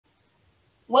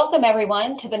Welcome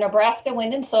everyone to the Nebraska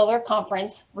Wind and Solar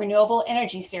Conference Renewable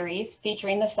Energy Series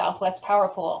featuring the Southwest Power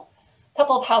Pool. A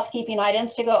couple of housekeeping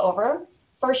items to go over.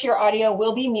 First, your audio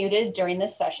will be muted during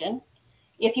this session.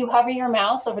 If you hover your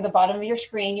mouse over the bottom of your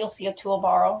screen, you'll see a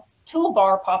toolbar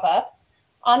pop up.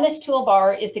 On this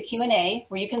toolbar is the Q&A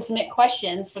where you can submit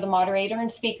questions for the moderator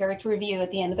and speaker to review at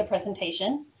the end of the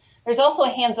presentation. There's also a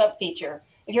hands up feature.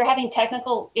 If you're having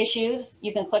technical issues,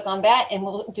 you can click on that and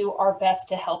we'll do our best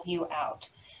to help you out.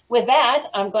 With that,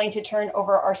 I'm going to turn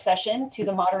over our session to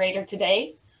the moderator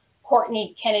today,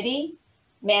 Courtney Kennedy,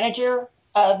 Manager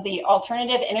of the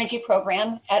Alternative Energy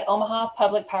Program at Omaha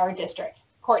Public Power District.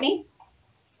 Courtney?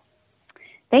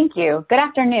 Thank you. Good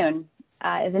afternoon.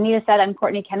 As Anita said, I'm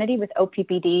Courtney Kennedy with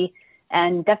OPPD,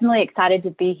 and definitely excited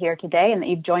to be here today and that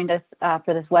you've joined us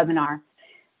for this webinar.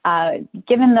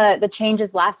 Given the changes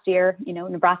last year,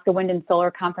 Nebraska Wind and Solar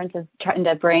Conference is trying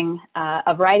to bring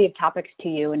a variety of topics to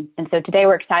you. And so today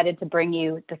we're excited to bring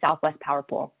you the Southwest Power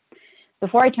Pool.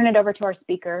 Before I turn it over to our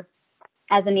speaker,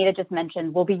 as Anita just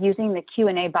mentioned, we'll be using the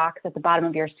Q&A box at the bottom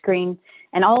of your screen,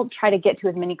 and I'll try to get to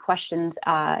as many questions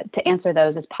to answer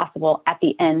those as possible at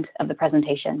the end of the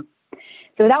presentation.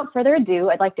 So without further ado,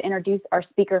 I'd like to introduce our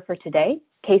speaker for today,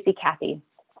 Casey Cathy.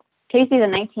 Casey is a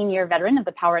 19-year veteran of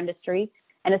the power industry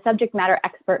and a subject matter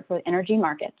expert for energy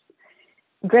markets,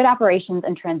 grid operations,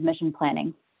 and transmission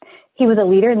planning. He was a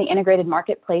leader in the integrated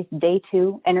marketplace Day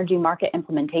 2 energy market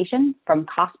implementation, from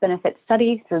cost-benefit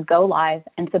study through go live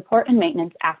and support and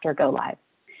maintenance after go live.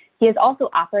 He has also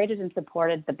operated and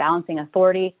supported the balancing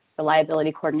authority,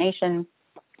 reliability coordination,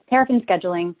 tariff and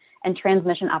scheduling, and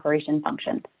transmission operation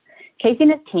functions. Casey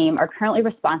and his team are currently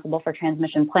responsible for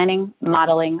transmission planning,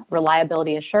 modeling,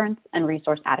 reliability assurance, and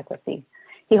resource adequacy.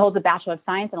 He holds a Bachelor of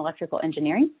Science in Electrical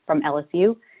Engineering from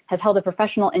LSU, has held a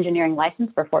professional engineering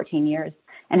license for 14 years,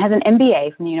 and has an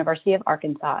MBA from the University of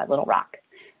Arkansas at Little Rock.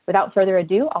 Without further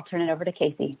ado, I'll turn it over to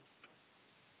Casey.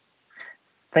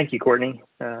 Thank you, Courtney.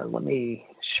 Let me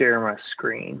share my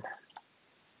screen.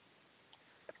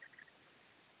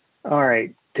 All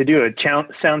right, to do a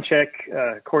sound check,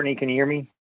 Courtney, can you hear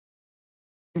me?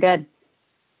 Good.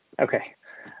 Okay.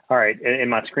 All right, and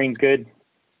my screen's good?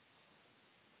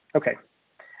 Okay.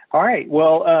 All right,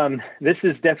 well, this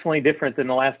is definitely different than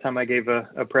the last time I gave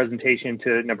a presentation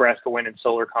to Nebraska Wind and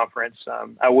Solar Conference.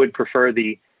 I would prefer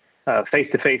the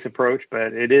face-to-face approach,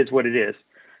 but it is what it is.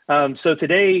 So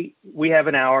today we have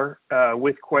an hour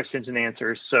with questions and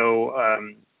answers, so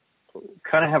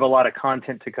kind of have a lot of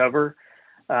content to cover.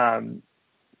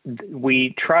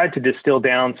 We tried to distill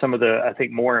down some of the, I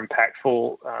think, more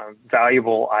impactful,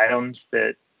 valuable items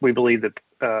that we believe the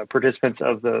participants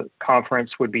of the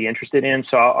conference would be interested in.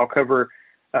 So I'll cover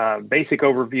basic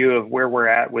overview of where we're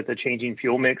at with the changing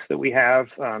fuel mix that we have,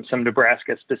 some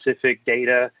Nebraska specific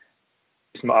data,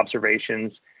 some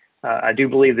observations. I do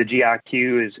believe the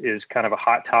GIQ is kind of a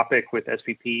hot topic with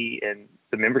SPP and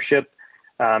the membership.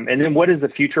 And then what does the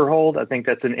future hold? I think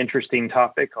that's an interesting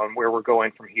topic on where we're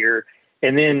going from here.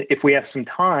 And then if we have some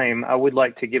time, I would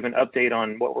like to give an update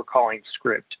on what we're calling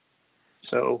script.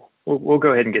 So we'll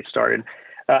go ahead and get started.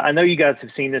 I know you guys have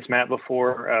seen this map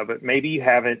before, but maybe you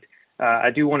haven't.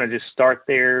 I do want to just start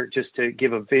there just to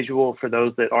give a visual for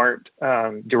those that aren't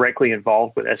directly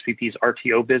involved with SPP's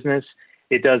RTO business.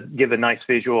 It does give a nice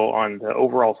visual on the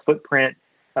overall footprint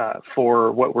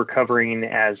for what we're covering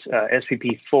as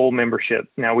SPP full membership.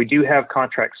 Now, we do have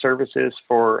contract services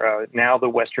for now the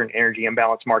Western Energy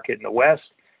Imbalance Market in the West,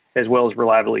 as well as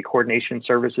reliability coordination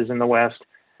services in the West.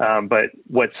 But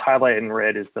what's highlighted in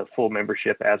red is the full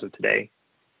membership as of today.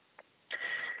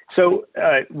 So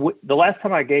the last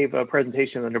time I gave a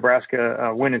presentation at the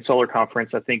Nebraska Wind and Solar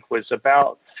Conference, I think was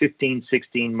about 15,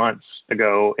 16 months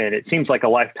ago, and it seems like a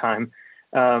lifetime.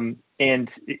 And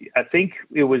I think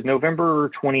it was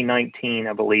November 2019,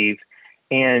 I believe.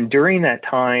 And during that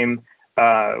time,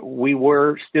 we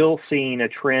were still seeing a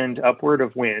trend upward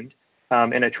of wind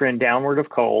and a trend downward of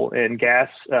coal, and gas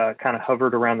kind of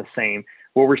hovered around the same.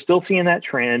 Well, we're still seeing that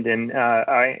trend, and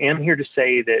I am here to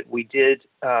say that we did,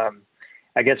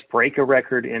 I guess, break a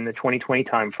record in the 2020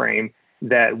 timeframe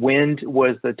that wind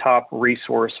was the top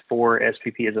resource for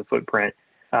SPP as a footprint.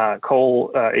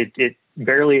 Coal, it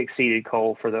barely exceeded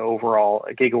coal for the overall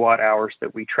gigawatt hours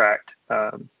that we tracked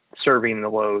serving the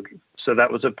load. So that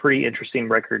was a pretty interesting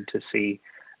record to see,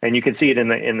 and you can see it in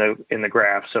the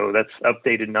graph. So that's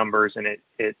updated numbers, and it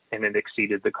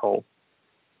exceeded the coal.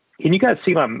 Can you guys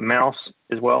see my mouse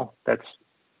as well? That's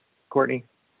Courtney.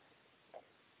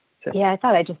 Yeah, I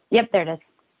thought yep, there it is.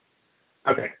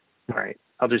 Okay, all right.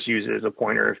 I'll just use it as a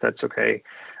pointer if that's okay.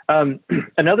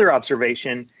 Another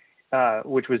observation,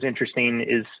 which was interesting,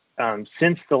 is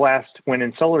since the last Wind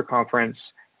and Solar Conference,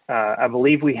 I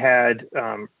believe we had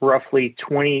roughly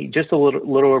 20, just a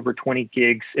little over 20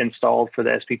 gigs installed for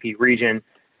the SPP region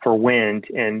for wind.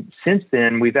 And since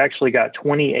then, we've actually got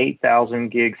 28,000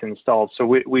 gigs installed. So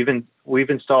we've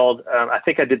installed, I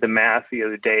think I did the math the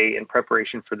other day in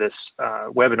preparation for this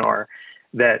webinar,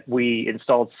 that we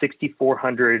installed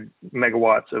 6,400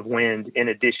 megawatts of wind in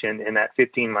addition in that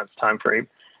 15-month time frame.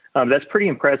 That's pretty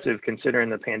impressive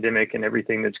considering the pandemic and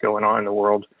everything that's going on in the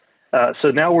world. So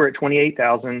now we're at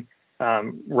 28,000,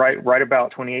 right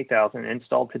about 28,000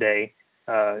 installed today.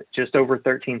 Just over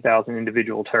 13,000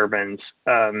 individual turbines.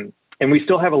 And we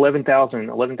still have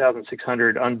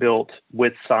 11,600 unbuilt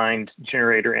with signed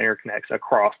generator interconnects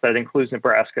across. That includes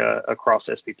Nebraska across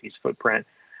SPP's footprint,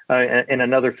 and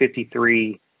another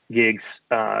 53 gigs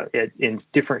in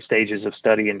different stages of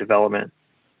study and development.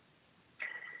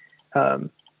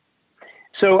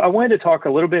 So I wanted to talk a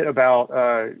little bit about,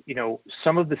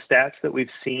 some of the stats that we've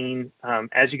seen.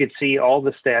 As you can see, all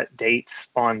the stat dates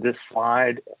on this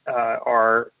slide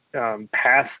are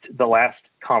past the last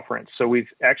conference. So we've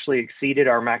actually exceeded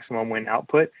our maximum wind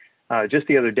output just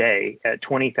the other day at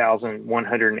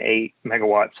 20,108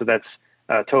 megawatts. So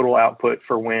that's total output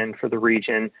for wind for the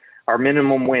region. Our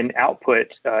minimum wind output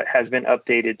has been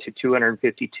updated to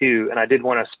 252, and I did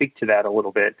want to speak to that a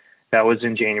little bit. That was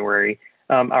in January.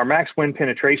 Our max wind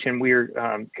penetration,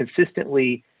 we're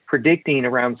consistently predicting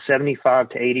around 75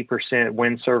 to 80%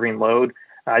 wind serving load.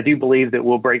 I do believe that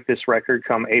we'll break this record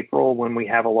come April when we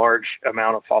have a large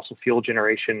amount of fossil fuel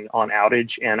generation on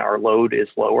outage and our load is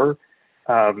lower.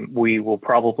 We will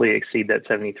probably exceed that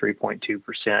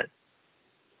 73.2%.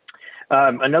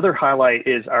 Another highlight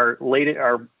is our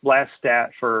last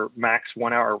stat for max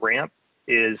 1 hour ramp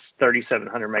is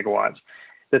 3,700 megawatts.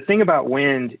 The thing about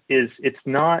wind is it's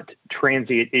not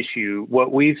transient issue.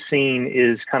 What we've seen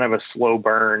is kind of a slow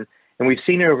burn, and we've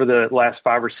seen it over the last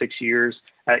 5 or 6 years.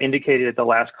 Indicated at the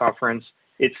last conference,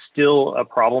 it's still a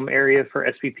problem area for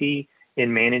SPP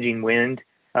in managing wind.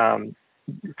 From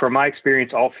my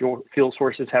experience, all fuel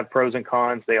sources have pros and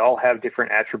cons. They all have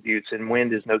different attributes, and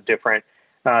wind is no different.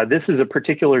 This is a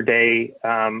particular day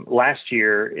last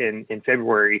year in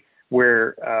February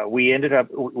where we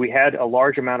had a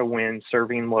large amount of wind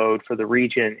serving load for the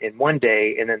region in one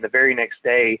day, and then the very next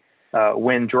day,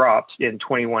 wind dropped in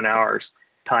 21 hours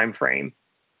time frame.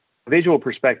 Visual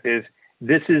perspective,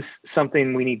 this is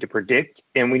something we need to predict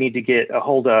and we need to get a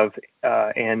hold of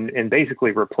and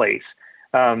basically replace.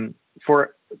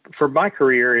 For my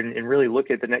career and really look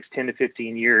at the next 10 to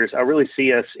 15 years, I really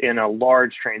see us in a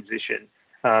large transition.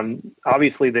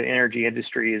 Obviously, the energy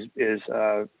industry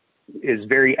is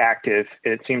very active.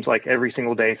 It seems like every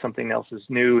single day something else is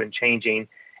new and changing.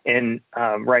 And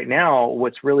right now,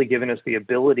 what's really given us the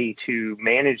ability to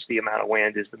manage the amount of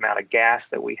wind is the amount of gas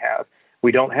that we have.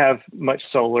 We don't have much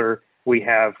solar. We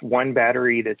have one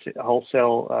battery that's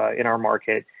wholesale in our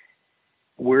market.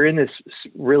 We're in this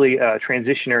really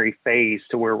transitionary phase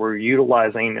to where we're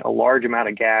utilizing a large amount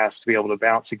of gas to be able to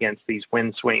bounce against these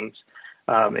wind swings.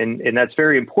 And that's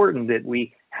very important that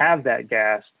we have that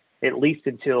gas at least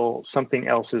until something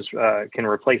else can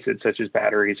replace it, such as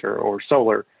batteries or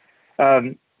solar.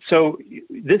 So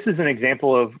this is an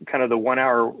example of kind of the 1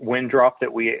 hour wind drop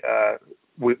that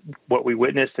what we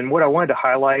witnessed. And what I wanted to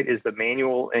highlight is the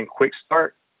manual and quick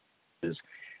start.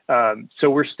 So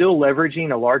we're still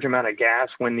leveraging a large amount of gas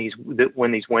when these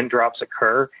wind drops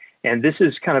occur. And this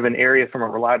is kind of an area from a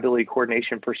reliability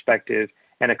coordination perspective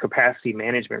and a capacity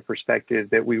management perspective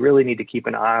that we really need to keep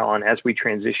an eye on as we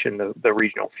transition the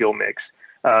regional fuel mix.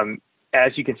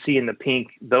 As you can see in the pink,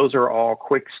 those are all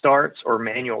quick starts or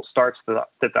manual starts that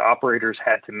the operators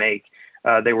had to make.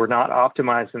 They were not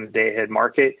optimized in the day-ahead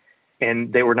market,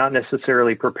 and they were not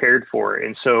necessarily prepared for it.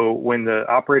 And so when the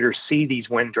operators see these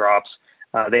wind drops,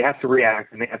 they have to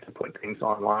react and they have to put things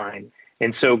online.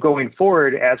 And so going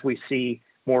forward, as we see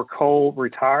more coal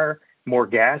retire, more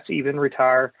gas even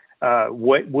retire,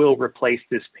 what will replace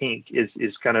this pink is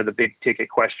kind of the big ticket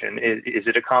question. Is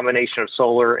it a combination of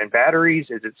solar and batteries?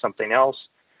 Is it something else?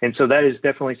 And so that is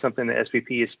definitely something that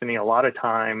SPP is spending a lot of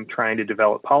time trying to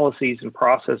develop policies and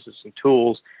processes and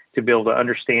tools to be able to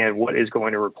understand what is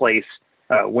going to replace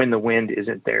when the wind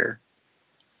isn't there.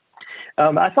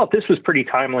 I thought this was pretty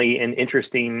timely and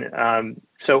interesting.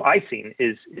 So icing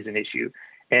is an issue,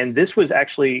 and this was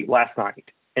actually last night.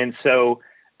 And so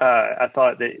I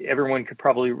thought that everyone could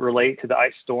probably relate to the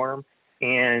ice storm,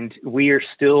 and we are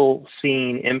still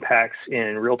seeing impacts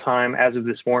in real time. As of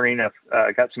this morning,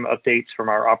 I've got some updates from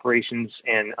our operations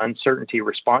and uncertainty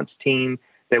response team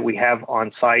that we have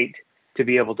on site to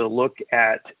be able to look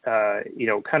at,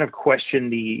 kind of question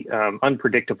the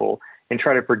unpredictable and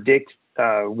try to predict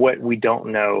what we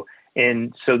don't know.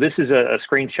 And so this is a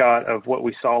screenshot of what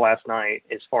we saw last night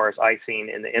as far as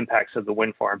icing and the impacts of the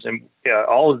wind farms. And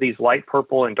all of these light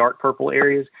purple and dark purple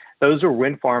areas, those are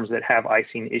wind farms that have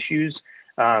icing issues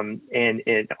and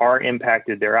are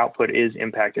impacted. Their output is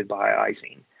impacted by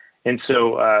icing. And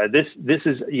so this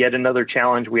is yet another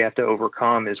challenge we have to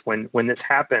overcome is when this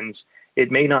happens,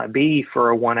 it may not be for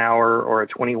a 1 hour or a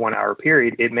 21-hour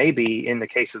period. It may be, in the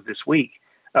case of this week,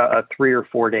 a 3 or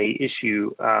 4 day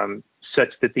issue, such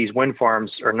that these wind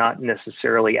farms are not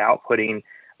necessarily outputting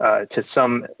to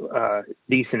some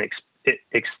decent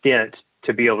extent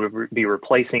to be able to be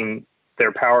replacing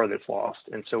their power that's lost.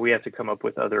 And so we have to come up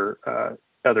with other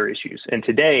issues. And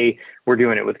today we're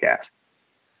doing it with gas.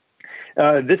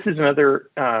 This is another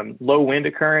low wind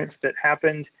occurrence that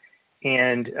happened.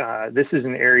 And this is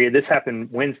an area, this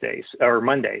happened Monday.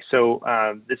 So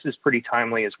this is pretty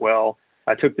timely as well.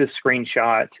 I took this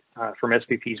screenshot from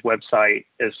SPP's website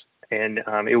and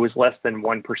it was less than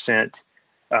 1%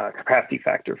 capacity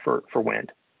factor for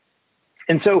wind.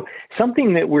 And so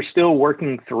something that we're still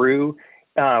working through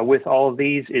with all of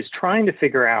these is trying to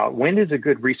figure out, wind is a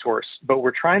good resource, but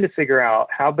we're trying to figure out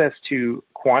how best to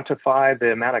quantify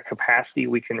the amount of capacity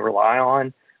we can rely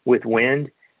on with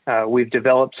wind. We've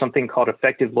developed something called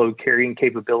effective load carrying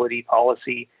capability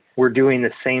policy. We're doing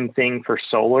the same thing for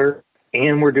solar,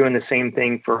 and we're doing the same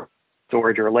thing for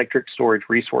storage or electric storage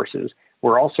resources.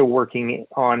 We're also working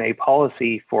on a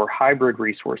policy for hybrid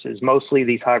resources. Mostly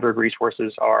these hybrid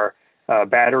resources are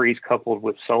batteries coupled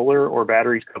with solar or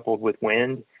batteries coupled with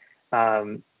wind.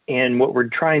 And what we're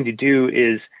trying to do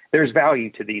is there's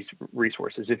value to these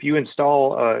resources. If you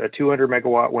install a 200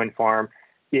 megawatt wind farm,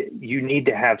 you need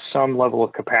to have some level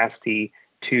of capacity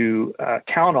to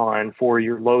count on for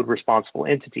your load responsible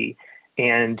entity.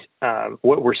 And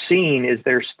what we're seeing is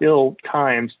there's still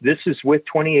times, this is with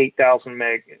 28,000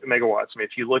 megawatts. I mean,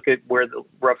 if you look at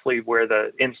roughly where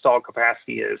the installed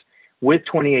capacity is, with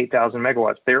 28,000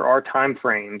 megawatts, there are time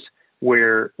frames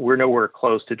where we're nowhere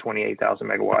close to 28,000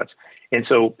 megawatts. And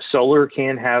so solar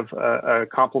can have a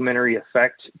complementary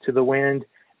effect to the wind.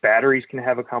 Batteries can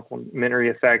have a complementary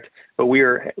effect, but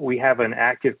we have an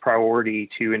active priority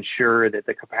to ensure that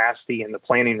the capacity and the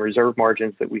planning reserve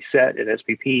margins that we set at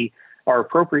SPP are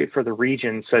appropriate for the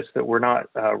region such that we're not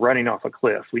running off a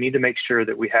cliff. We need to make sure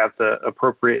that we have the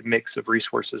appropriate mix of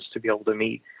resources to be able to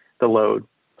meet the load.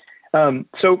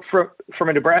 So from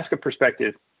a Nebraska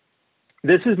perspective,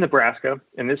 this is Nebraska,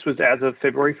 and this was as of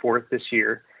February 4th this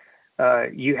year.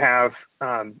 You have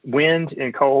wind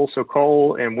and coal, so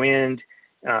coal and wind,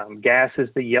 gas is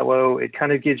the yellow. It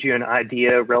kind of gives you an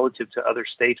idea relative to other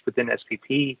states within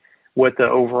SPP what the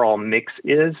overall mix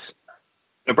is.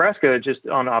 Nebraska, just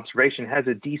on observation, has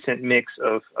a decent mix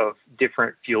of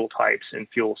different fuel types and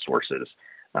fuel sources.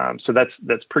 So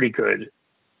that's pretty good.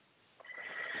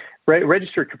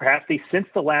 Registered capacity since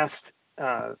the last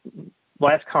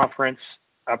conference,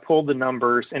 I pulled the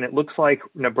numbers, and it looks like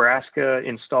Nebraska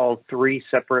installed 3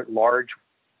 separate large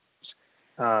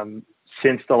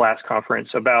since the last conference,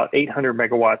 about 800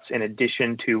 megawatts in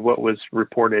addition to what was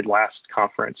reported last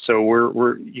conference.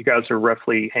 So you guys are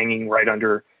roughly hanging right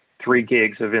under 3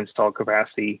 gigs of installed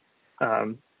capacity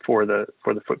for the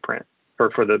footprint or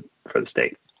for the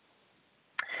state.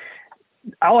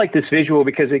 I like this visual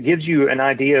because it gives you an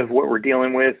idea of what we're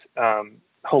dealing with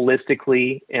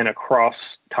holistically and across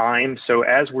time. So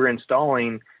as we're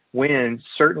installing wind,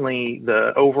 certainly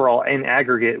the overall in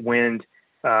aggregate wind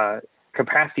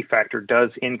capacity factor does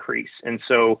increase. And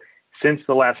so since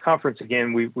the last conference,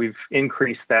 again, we've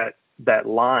increased that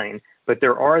line, but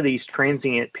there are these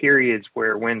transient periods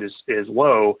where wind is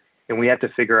low, and we have to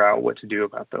figure out what to do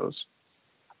about those.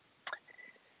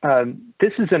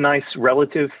 This is a nice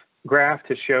relative graph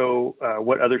to show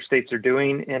what other states are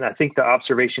doing. And I think the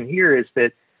observation here is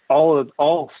that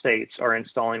all states are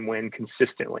installing wind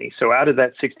consistently. So out of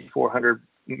that 6,400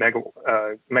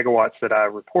 megawatts that I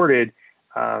reported,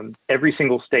 every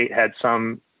single state had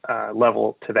some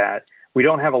level to that. We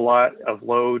don't have a lot of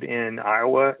load in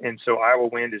Iowa, and so Iowa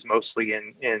wind is mostly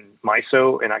in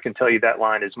MISO, and I can tell you that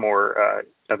line is more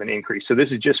of an increase. So this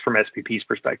is just from SPP's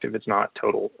perspective. It's not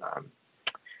total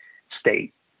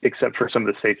state, except for some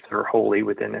of the states that are wholly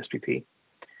within SPP.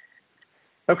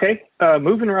 Okay,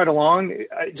 moving right along,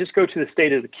 just go to the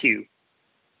state of the queue.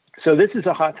 So this is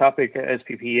a hot topic at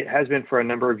SPP. It has been for a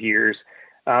number of years.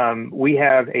 We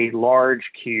have a large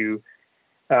queue.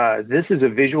 This is a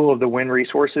visual of the wind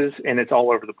resources, and it's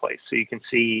all over the place. So you can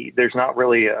see there's not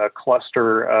really a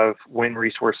cluster of wind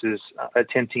resources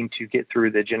attempting to get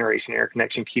through the generation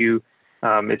interconnection queue.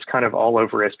 It's kind of all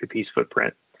over SPP's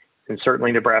footprint. And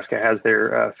certainly Nebraska has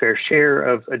their fair share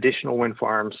of additional wind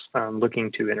farms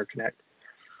looking to interconnect.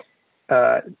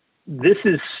 this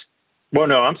is, well,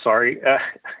 no, I'm sorry.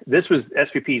 This was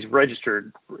SPP's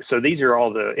registered. So these are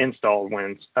all the installed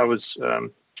wins. I was,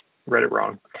 read it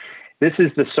wrong. This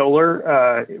is the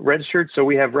solar registered. So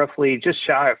we have roughly just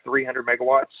shy of 300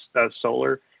 megawatts of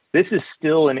solar. This is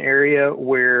still an area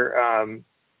where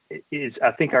is,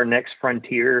 I think, our next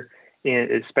frontier,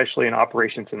 especially in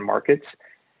operations and markets.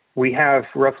 We have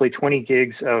roughly 20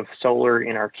 gigs of solar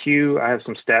in our queue. I have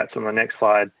some stats on the next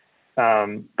slide.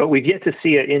 But we've yet to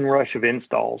see an inrush of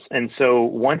installs. And so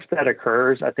once that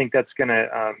occurs, I think that's going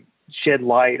to shed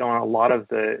light on a lot of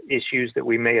the issues that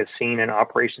we may have seen in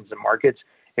operations and markets,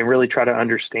 and really try to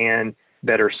understand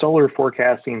better solar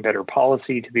forecasting, better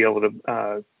policy to be able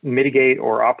to mitigate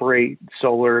or operate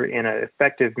solar in an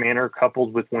effective manner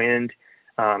coupled with wind,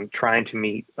 trying to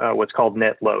meet what's called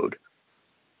net load.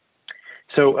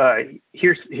 So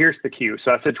here's the queue.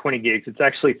 So I said 20 gigs. It's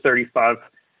actually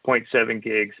 35.7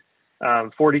 gigs.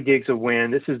 40 gigs of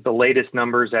wind. This is the latest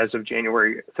numbers as of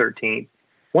January 13th.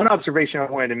 One observation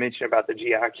I wanted to mention about the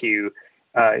GIQ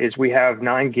is we have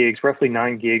roughly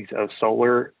 9 gigs of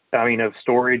of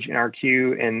storage in our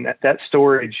queue. And that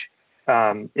storage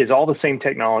is all the same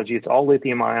technology. It's all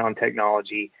lithium ion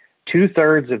technology.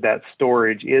 2/3 of that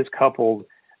storage is coupled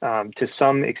to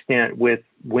some extent with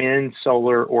wind,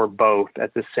 solar, or both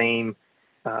at the same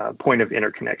point of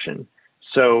interconnection.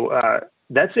 So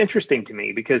that's interesting to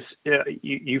me because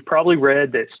you've probably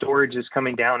read that storage is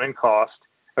coming down in cost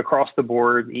across the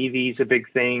board. EV is a big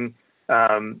thing.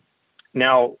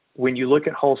 Now, when you look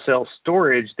at wholesale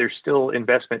storage, there's still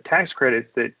investment tax credits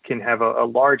that can have a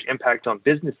large impact on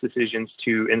business decisions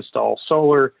to install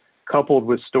solar coupled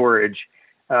with storage.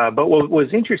 But what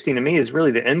was interesting to me is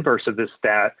really the inverse of this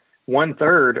stat.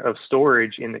 1/3 of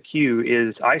storage in the queue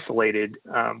is isolated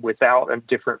without a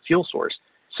different fuel source.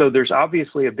 So there's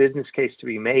obviously a business case to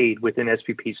be made within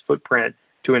SPP's footprint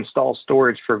to install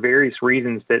storage for various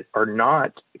reasons that are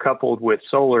not coupled with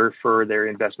solar for their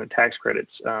investment tax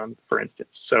credits, for instance.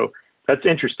 So that's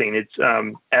interesting. It's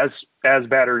as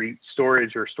battery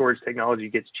storage or storage technology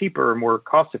gets cheaper or more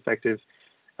cost effective,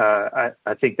 I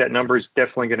think that number is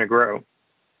definitely going to grow.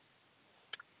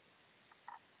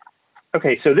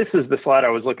 Okay, so this is the slide I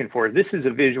was looking for. This is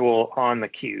a visual on the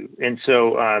queue. And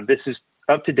so this is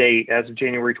up to date as of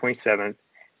January 27th.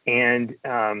 And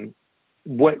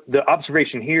what the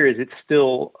observation here is it's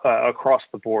still across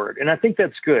the board. And I think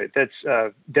that's good. That's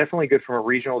definitely good from a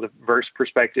regional diverse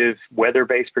perspective,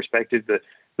 weather-based perspective.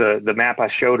 The map I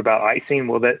showed about icing,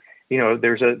 well, that,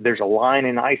 there's a line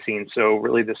in icing. So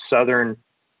really the southern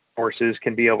forces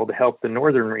can be able to help the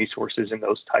northern resources in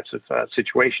those types of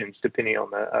situations, depending on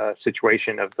the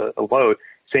situation of the load.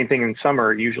 Same thing in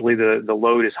summer. Usually the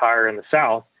load is higher in the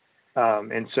south.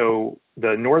 And so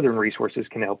the northern resources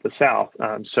can help the south.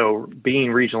 So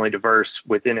being regionally diverse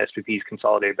within SPP's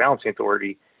Consolidated Balancing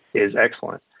Authority is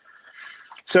excellent.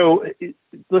 So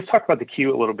let's talk about the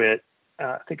queue a little bit.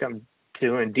 I think I'm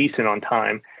doing decent on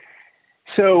time.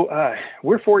 So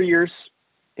we're 4 years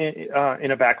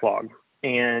in a backlog.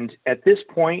 And at this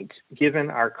point, given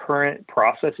our current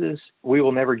processes, we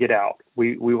will never get out.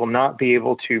 We will not be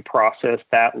able to process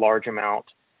that large amount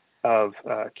of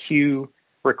queue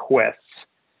requests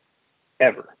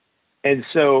ever. And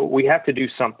so we have to do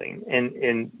something.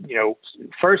 And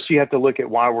first you have to look at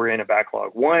why we're in a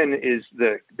backlog. One is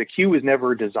the queue was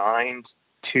never designed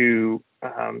to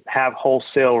have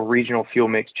wholesale regional fuel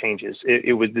mix changes.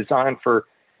 It was designed for,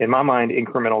 in my mind,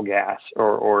 incremental gas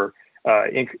or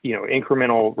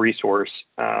incremental resource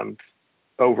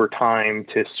over time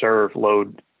to serve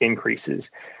load increases.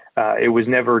 It was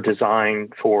never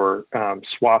designed for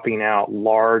swapping out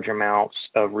large amounts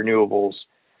of renewables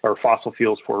or fossil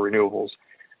fuels for renewables.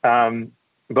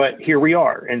 But here we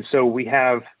are. And so we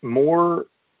have more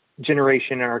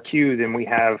generation in our queue than we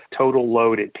have total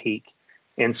load at peak.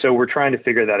 And so we're trying to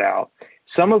figure that out.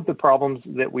 Some of the problems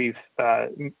that we've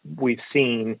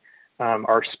seen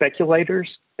are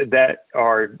speculators that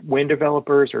are wind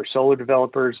developers or solar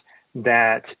developers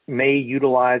that may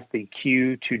utilize the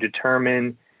queue to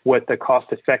determine what the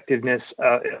cost effectiveness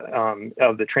of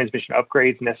the transmission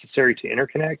upgrades necessary to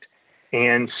interconnect.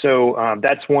 And so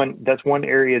that's one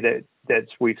area that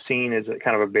we've seen as a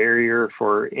kind of a barrier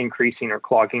for increasing or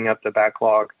clogging up the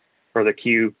backlog or the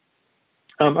queue.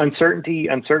 Uncertainty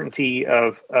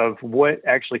of what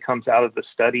actually comes out of the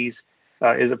studies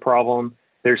is a problem.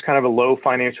 There's kind of a low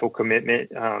financial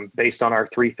commitment based on our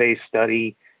 3-phase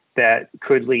study that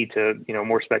could lead to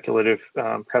more speculative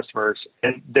customers.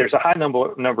 And there's a high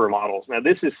number of models. Now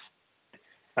this is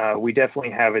we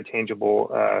definitely have a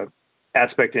tangible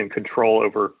aspect and control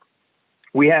over.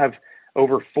 We have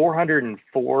over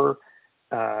 404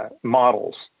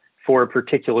 models for a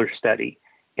particular study.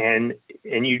 And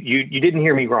you didn't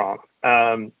hear me wrong.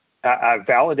 I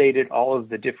validated all of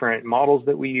the different models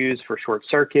that we use for short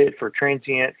circuit, for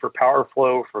transient, for power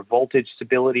flow, for voltage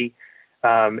stability.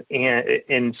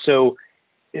 And so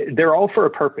they're all for a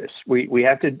purpose. We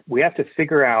have to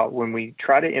figure out, when we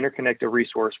try to interconnect a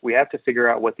resource, we have to figure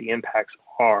out what the impacts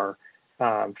are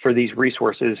for these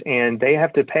resources, and they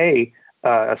have to pay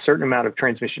a certain amount of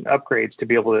transmission upgrades to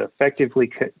be able to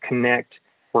effectively connect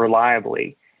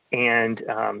reliably. And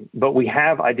but we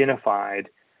have identified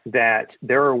that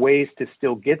there are ways to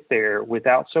still get there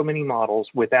without so many models,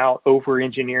 without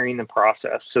over-engineering the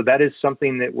process. So that is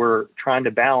something that we're trying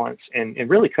to balance and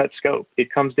really cut scope.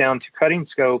 It comes down to cutting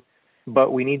scope,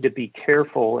 but we need to be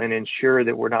careful and ensure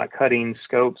that we're not cutting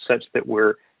scope such that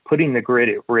we're putting the grid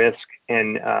at risk,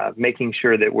 and making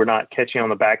sure that we're not catching on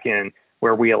the back end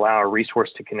where we allow a resource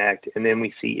to connect and then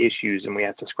we see issues and we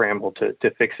have to scramble to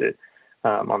fix it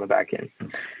on the back end.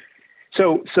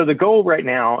 So the goal right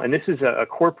now, and this is a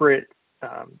corporate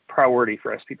priority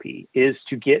for SPP, is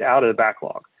to get out of the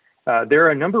backlog. There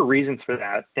are a number of reasons for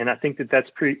that, and I think that that's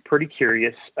pretty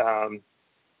curious.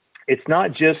 It's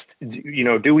not just,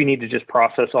 do we need to just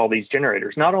process all these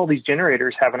generators? Not all these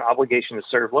generators have an obligation to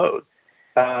serve load,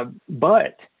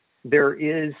 but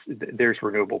there's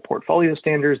renewable portfolio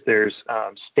standards, there's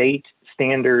state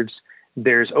standards,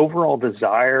 there's overall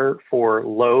desire for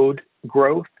load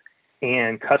growth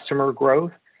and customer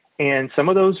growth, and some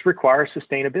of those require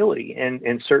sustainability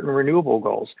and certain renewable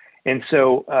goals. And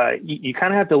so you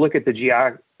kind of have to look at the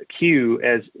GIQ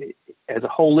as a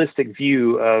holistic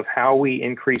view of how we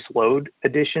increase load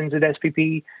additions at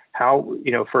SPP, how,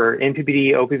 for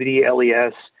NPPD, OPPD,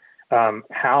 LES,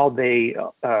 how they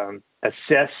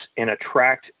assess and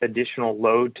attract additional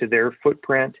load to their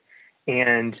footprint.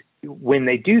 And when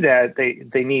they do that,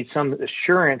 they need some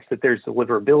assurance that there's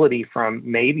deliverability from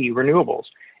maybe renewables.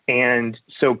 And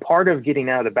so part of getting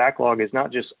out of the backlog is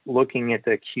not just looking at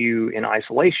the queue in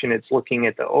isolation, it's looking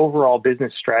at the overall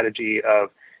business strategy of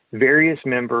various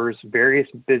members, various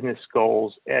business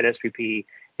goals at SPP,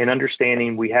 and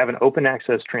understanding we have an open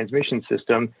access transmission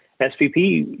system.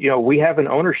 SPP, we have an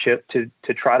ownership to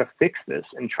try to fix this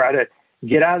and try to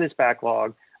get out of this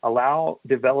backlog, allow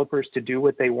developers to do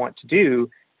what they want to do,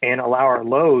 and allow our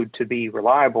load to be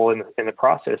reliable in the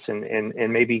process, and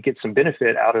maybe get some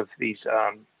benefit out of these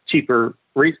cheaper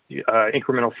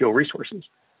incremental fuel resources.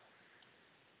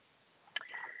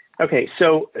 Okay,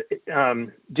 so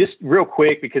just real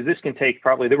quick, because this can take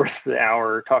probably the rest of the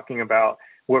hour talking about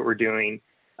what we're doing.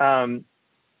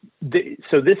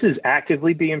 So this is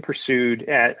actively being pursued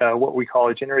at what we call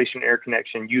a Generation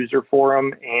Interconnection User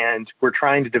Forum, and we're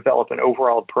trying to develop an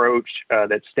overall approach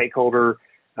that's stakeholder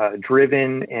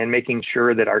driven and making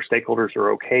sure that our stakeholders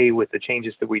are okay with the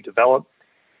changes that we develop.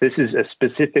 This is a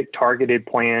specific targeted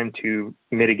plan to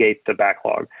mitigate the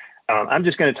backlog. I'm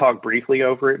just going to talk briefly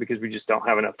over it because we just don't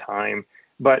have enough time.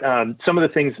 But some of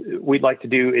the things we'd like to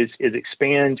do is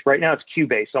expand. Right now it's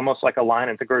queue-based, almost like a line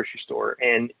at the grocery store.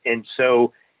 And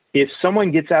so if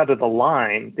someone gets out of the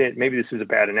line, maybe this is a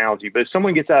bad analogy, but if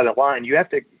someone gets out of the line, you have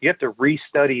to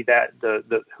restudy that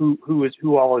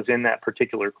who all is in that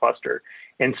particular cluster.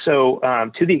 And so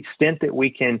to the extent that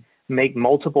we can make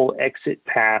multiple exit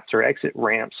paths or exit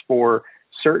ramps for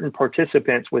certain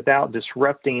participants without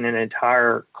disrupting an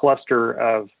entire cluster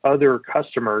of other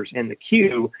customers in the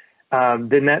queue,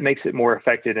 then that makes it more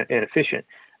effective and efficient.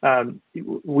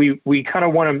 We kind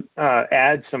of want to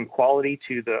add some quality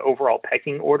to the overall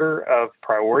pecking order of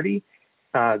priority.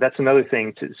 That's another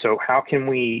thing. So how can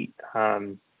we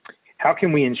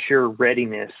ensure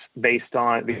readiness based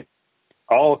on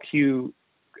all queue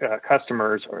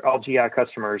customers, or all GI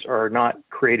customers are not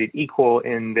created equal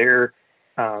in their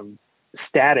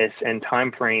status and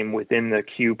time frame within the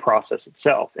queue process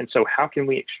itself. And so how can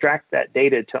we extract that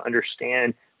data to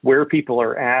understand where people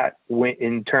are at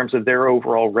in terms of their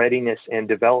overall readiness and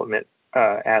development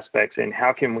aspects, and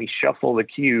how can we shuffle the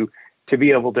queue to be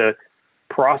able to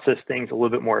process things a little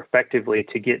bit more effectively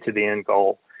to get to the end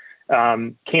goal.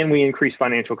 Can we increase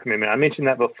financial commitment? I mentioned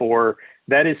that before.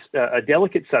 That is a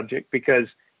delicate subject because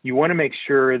you want to make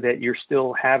sure that you're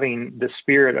still having the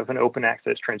spirit of an open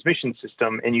access transmission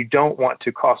system, and you don't want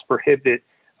to cost prohibit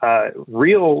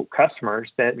real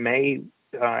customers that may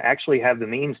actually have the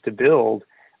means to build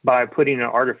by putting an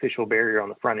artificial barrier on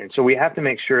the front end. So we have to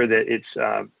make sure that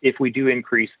it's, if we do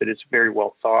increase, that it's very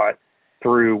well thought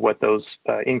through what those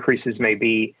increases may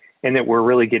be, and that we're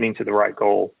really getting to the right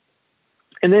goal.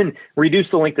 And then reduce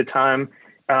the length of time.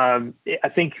 I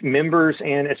think members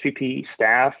and SPP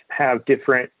staff have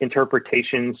different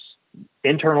interpretations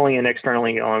internally and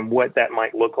externally on what that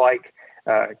might look like.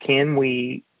 Can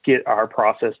we get our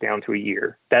process down to a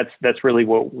year. That's really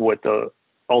what the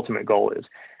ultimate goal is.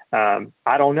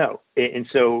 I don't know. And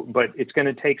so, but it's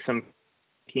going to take some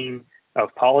thinking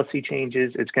of policy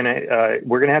changes.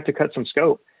 We're going to have to cut some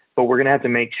scope, but we're going to have to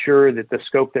make sure that the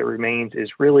scope that remains is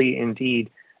really indeed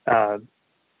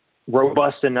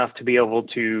robust enough to be able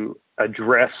to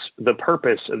address the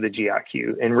purpose of the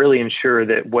GIQ and really ensure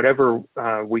that whatever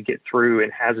we get through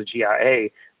and has a GIA,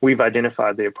 we've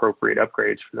identified the appropriate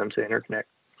upgrades for them to interconnect.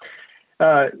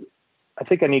 I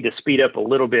think I need to speed up a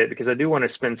little bit because I do want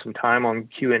to spend some time on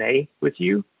Q&A with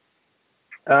you.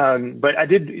 But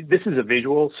this is a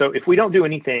visual. So if we don't do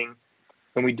anything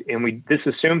and this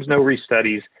assumes no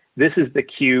restudies, this is the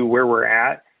queue where we're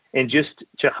at. And just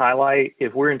to highlight,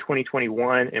 if we're in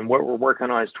 2021 and what we're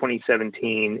working on is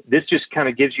 2017, this just kind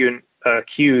of gives you a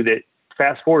cue that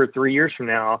fast forward 3 years from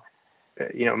now,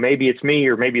 maybe it's me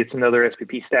or maybe it's another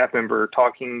SPP staff member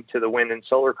talking to the Wind and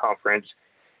Solar Conference.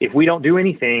 If we don't do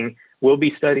anything, we'll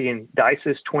be studying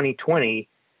DISIS 2020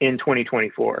 in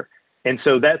 2024. And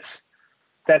so that's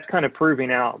kind of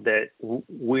proving out that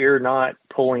we're not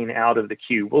pulling out of the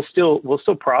queue. We'll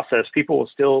still process. People will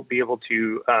still be able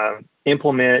to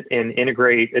implement and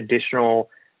integrate additional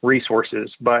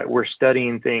resources, but we're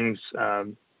studying things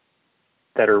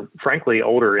that are frankly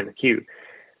older in the queue.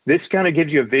 This kind of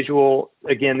gives you a visual.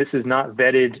 Again, this is not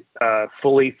vetted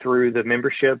fully through the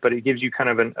membership, but it gives you kind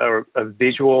of a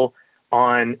visual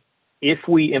on if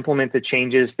we implement the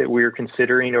changes that we're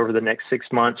considering over the next 6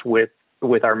 months with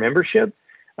our membership,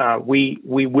 we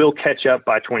will catch up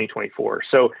by 2024.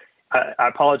 So I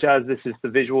apologize. This is the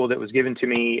visual that was given to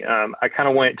me. I kind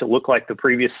of want it to look like the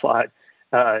previous slide.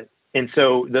 And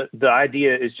so the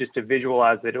idea is just to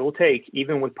visualize that it will take,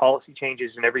 even with policy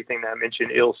changes and everything that I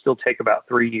mentioned, it'll still take about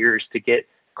 3 years to get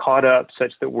caught up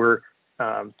such that we're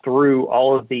through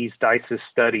all of these DISIS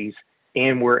studies,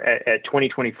 and we're at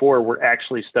 2024, we're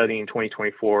actually studying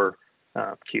 2024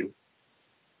 Q.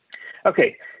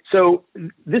 Okay, so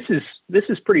this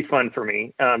is pretty fun for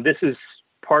me. This is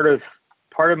part of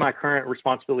my current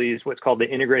responsibility is what's called the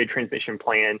Integrated Transmission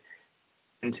Plan.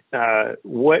 And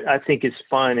what I think is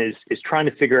fun is trying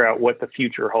to figure out what the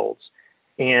future holds.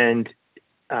 And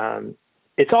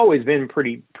it's always been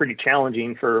pretty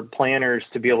challenging for planners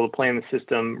to be able to plan the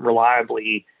system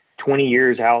reliably 20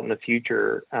 years out in the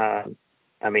future.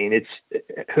 I mean,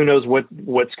 who knows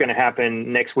what's going to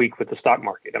happen next week with the stock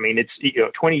market. I mean,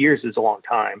 20 years is a long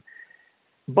time,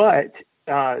 but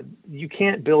you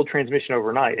can't build transmission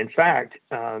overnight. In fact,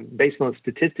 based on the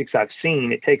statistics I've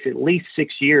seen, it takes at least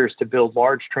 6 years to build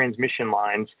large transmission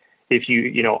lines. If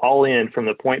you all in from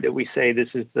the point that we say this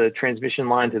is the transmission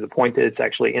line to the point that it's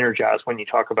actually energized. When you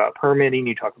talk about permitting,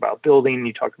 you talk about building,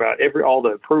 you talk about all the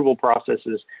approval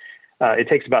processes, it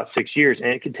takes about 6 years, and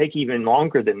it could take even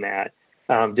longer than that,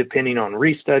 depending on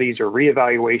restudies or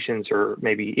reevaluations or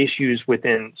maybe issues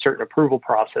within certain approval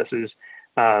processes.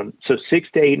 So 6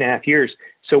 to 8.5 years.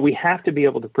 So we have to be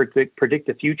able to predict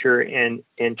the future and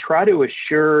try to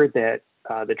assure that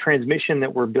the transmission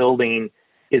that we're building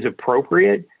is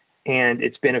appropriate and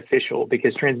it's beneficial,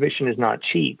 because transmission is not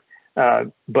cheap.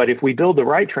 But if we build the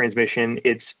right transmission,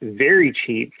 it's very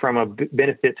cheap from a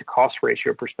benefit to cost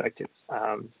ratio perspective.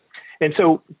 And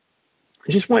so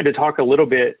I just wanted to talk a little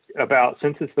bit about,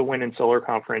 since it's the Wind and Solar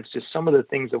Conference, just some of the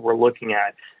things that we're looking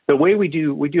at. The way we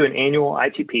do an annual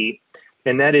ITP,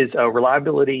 and that is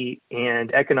reliability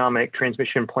and economic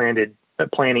transmission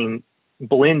planning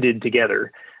blended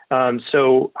together.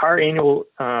 So our annual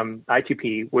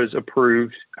ITP was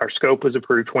approved, our scope was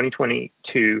approved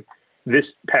 2022, this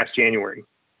past January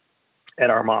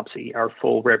at our MOPSI, our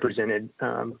full represented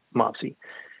MOPSI.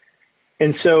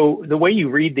 And so the way you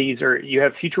read these are, you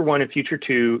have future one and future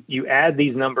two, you add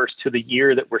these numbers to the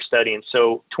year that we're studying.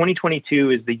 So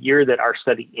 2022 is the year that our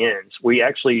study ends. We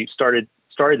actually started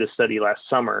the study last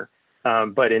summer,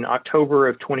 but in October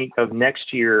of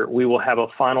next year, we will have a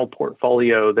final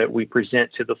portfolio that we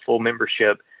present to the full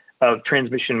membership of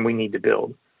transmission we need to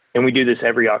build. And we do this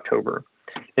every October.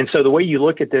 And so the way you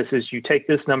look at this is you take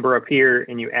this number up here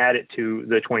and you add it to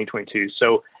the 2022.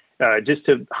 So just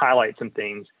to highlight some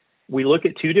things, we look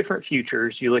at two different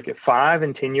futures. You look at 5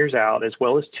 and 10 years out, as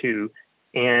well as 2.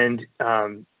 And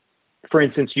for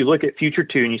instance, you look at future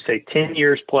 2 and you say 10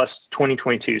 years plus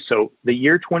 2022. So the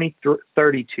year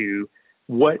 2032,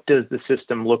 what does the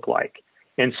system look like?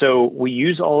 And so we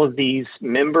use all of these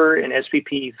member and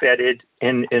SPP vetted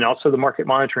and also the market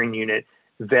monitoring unit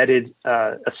vetted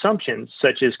assumptions,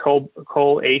 such as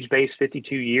coal age-based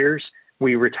 52 years.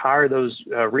 We retire those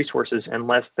resources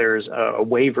unless there's a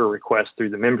waiver request through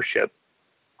the membership.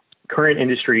 Current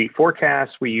industry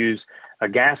forecasts, we use a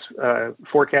gas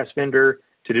forecast vendor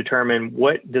to determine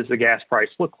what does the gas price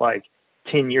look like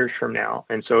 10 years from now,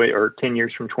 and so, or 10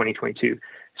 years from 2022.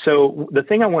 So the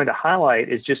thing I wanted to highlight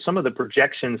is just some of the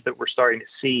projections that we're starting to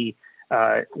see.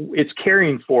 It's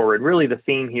carrying forward. Really, the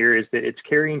theme here is that it's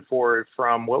carrying forward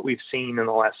from what we've seen in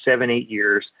the last 7-8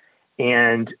 years.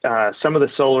 And some of the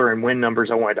solar and wind numbers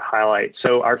I wanted to highlight.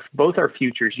 So both our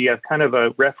futures, you have kind of a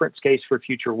reference case for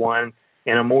future 1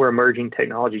 and a more emerging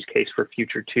technologies case for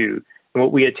future 2. And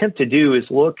what we attempt to do is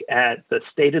look at the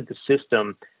state of the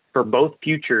system for both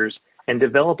futures and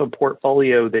develop a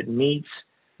portfolio that meets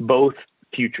both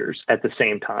futures at the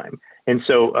same time. And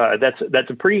so that's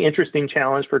a pretty interesting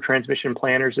challenge for transmission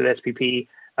planners at SPP.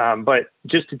 But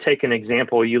just to take an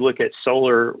example, you look at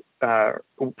solar,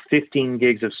 15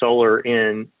 gigs of solar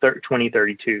in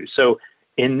 2032. So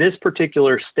in this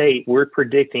particular state, we're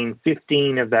predicting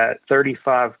 15 of that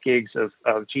 35 gigs of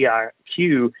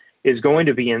GIQ is going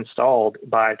to be installed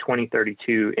by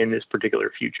 2032 in this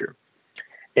particular future.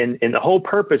 And the whole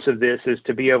purpose of this is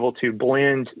to be able to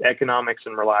blend economics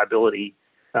and reliability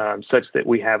such that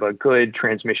we have a good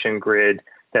transmission grid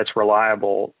that's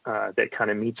reliable, that kind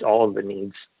of meets all of the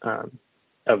needs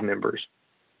of members.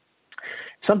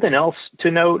 Something else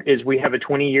to note is we have a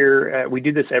 20-year, we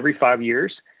do this every 5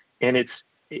 years, and it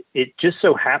just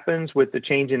so happens with the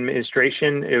change in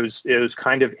administration, it was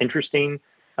kind of interesting.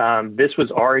 This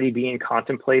was already being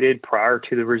contemplated prior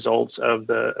to the results of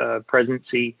the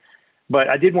presidency, but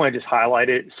I did want to just highlight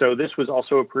it. So this was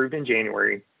also approved in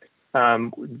January.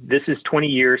 This is 20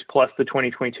 years plus the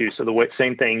 2022. So the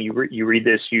same thing, you read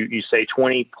this, you say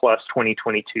 20 plus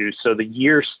 2022. So the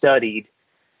year studied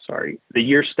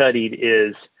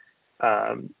is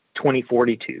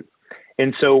 2042.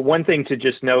 And so one thing to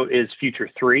just note is future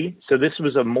 3. So this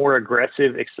was a more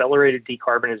aggressive accelerated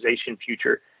decarbonization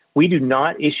future. We do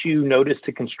not issue notice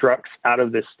to construct out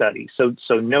of this study. So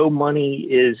no money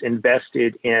is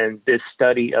invested in this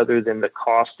study other than the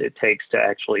cost it takes to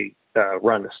actually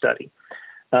run the study.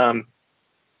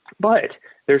 But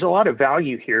there's a lot of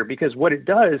value here because what it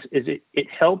does is it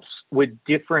helps with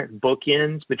different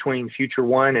bookends between future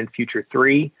 1 and future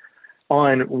 3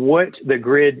 on what the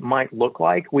grid might look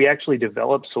like. We actually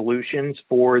develop solutions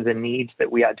for the needs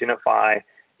that we identify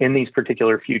in these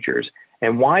particular futures.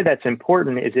 And why that's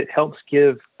important is it helps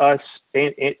give us,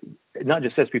 not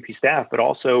just SPP staff, but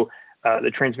also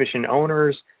the transmission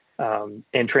owners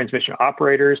and transmission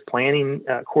operators, planning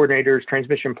coordinators,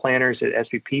 transmission planners at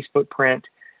SPP's footprint,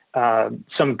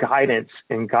 some guidance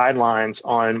and guidelines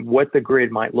on what the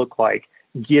grid might look like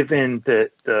given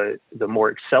the more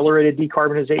accelerated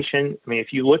decarbonization. I mean,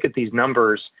 if you look at these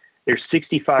numbers, there's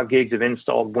 65 gigs of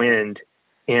installed wind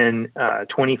in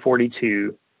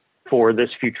 2042 for this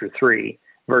future 3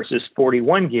 versus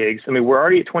 41 gigs. I mean, we're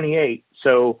already at 28.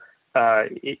 So,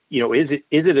 is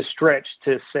it a stretch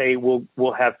to say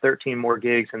we'll have 13 more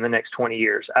gigs in the next 20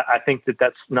 years? I think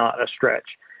that's not a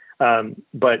stretch.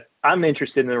 But I'm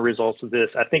interested in the results of this.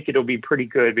 I think it'll be pretty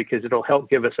good because it'll help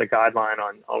give us a guideline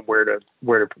on where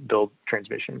to build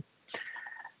transmission.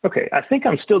 Okay, I think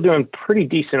I'm still doing pretty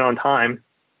decent on time.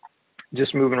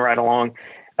 Just moving right along.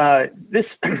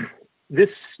 This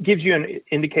gives you an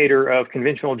indicator of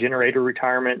conventional generator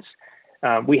retirements.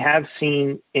 We have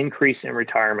seen increase in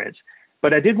retirements,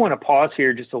 but I did want to pause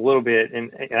here just a little bit,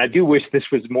 and I do wish this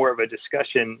was more of a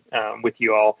discussion with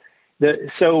you all.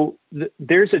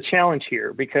 There's a challenge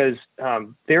here because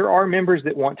there are members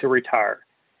that want to retire.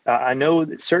 I know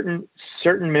that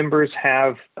certain members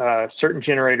have certain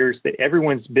generators that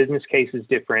everyone's business case is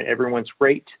different. Everyone's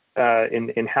rate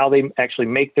and how they actually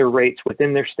make their rates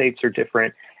within their states are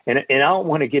different. And I don't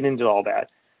want to get into all that.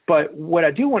 But what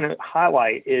I do want to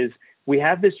highlight is we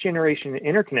have this generation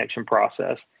interconnection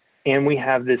process, and we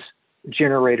have this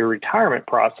generator retirement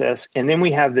process, and then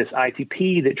we have this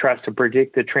ITP that tries to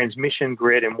predict the transmission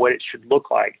grid and what it should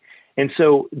look like. And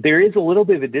so there is a little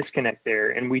bit of a disconnect there,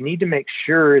 and we need to make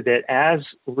sure that as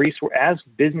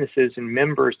businesses and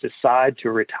members decide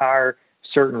to retire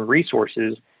certain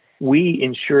resources, we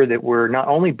ensure that we're not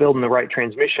only building the right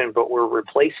transmission, but we're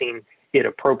replacing it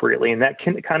appropriately. And that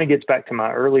kind of gets back to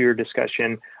my earlier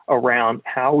discussion around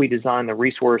how we design the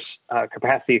resource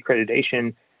capacity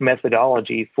accreditation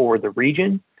methodology for the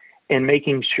region, and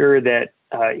making sure that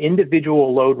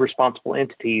individual load responsible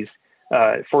entities,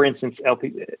 for instance,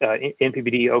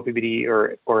 NPPD, OPPD,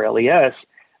 or LES,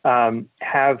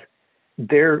 have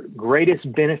their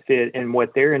greatest benefit in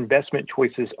what their investment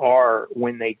choices are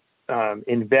when they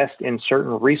invest in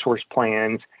certain resource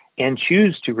plans and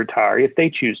choose to retire, if they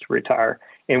choose to retire.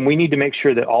 And we need to make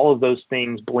sure that all of those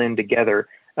things blend together.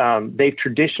 They've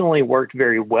traditionally worked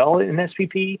very well in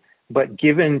SPP, but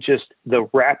given just the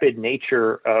rapid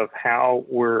nature of how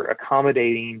we're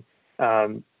accommodating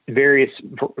various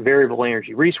variable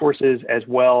energy resources, as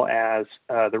well as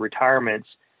the retirements,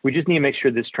 we just need to make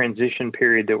sure this transition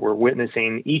period that we're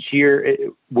witnessing each year,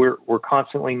 we're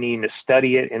constantly needing to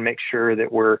study it and make sure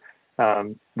that we're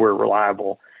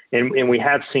reliable. And we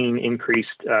have seen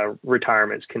increased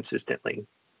retirements consistently.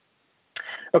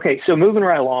 Okay, so moving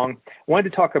right along, I wanted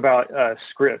to talk about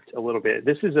Script a little bit.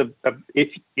 This is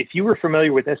if you were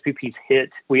familiar with SPP's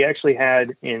HIT, we actually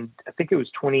had in, I think it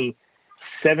was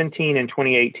 2017 and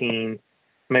 2018,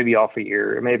 maybe off a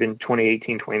year, it may have been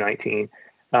 2018, 2019,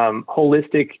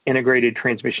 Holistic Integrated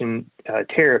Transmission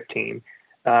Tariff Team.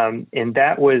 And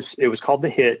it was called the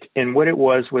HIT. And what it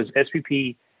was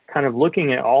SPP kind of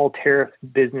looking at all tariff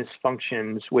business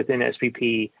functions within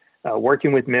SPP,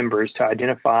 working with members to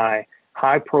identify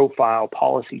high-profile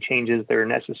policy changes that are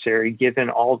necessary given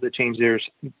all of the changes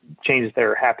that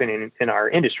are happening in our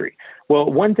industry.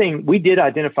 Well, one thing, we did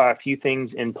identify a few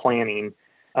things in planning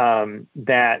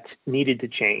that needed to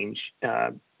change,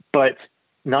 but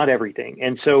not everything.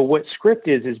 And so what Script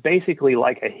is basically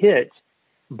like a HIT,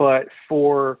 but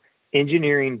for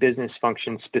engineering business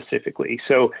functions specifically.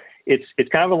 So it's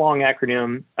kind of a long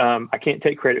acronym. I can't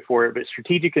take credit for it, but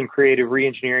Strategic and Creative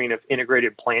Reengineering of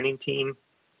Integrated Planning Team.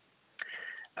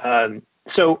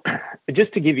 So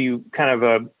just to give you kind of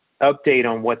a update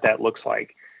on what that looks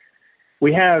like,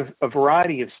 we have a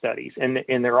variety of studies, and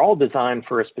they're all designed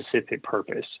for a specific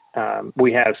purpose.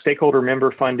 We have stakeholder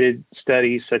member funded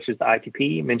studies such as the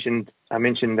ITP. I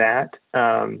mentioned that.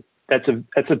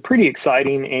 That's a pretty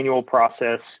exciting annual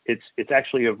process. It's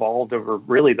actually evolved over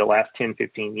really the last 10,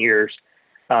 15 years.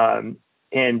 And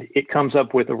it comes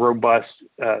up with a robust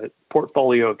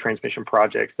portfolio of transmission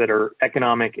projects that are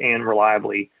economic and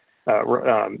reliably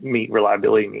meet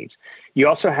reliability needs. You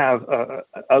also have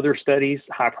other studies,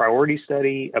 high priority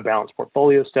study, a balanced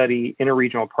portfolio study,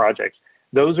 interregional projects.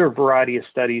 Those are a variety of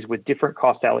studies with different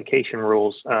cost allocation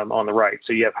rules on the right.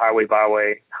 So you have highway,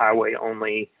 byway, highway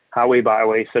only, highway,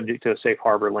 byway, subject to a safe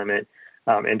harbor limit,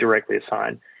 and directly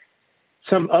assigned.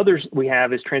 Some others we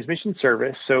have is transmission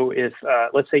service. So if,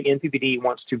 let's say NPPD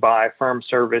wants to buy firm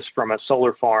service from a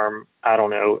solar farm, I don't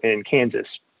know, in Kansas,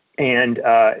 and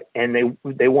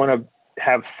they want to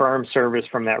have firm service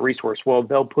from that resource, well,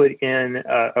 they'll put in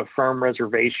a firm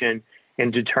reservation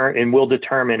and we'll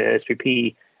determine at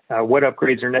SPP what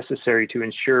upgrades are necessary to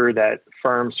ensure that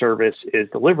firm service is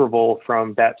deliverable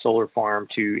from that solar farm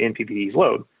to NPPD's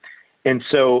load. And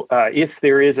so if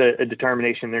there is a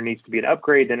determination there needs to be an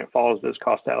upgrade, then it follows those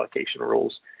cost allocation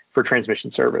rules for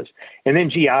transmission service. And then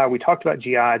GI, we talked about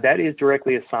GI, that is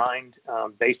directly assigned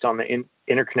based on the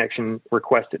interconnection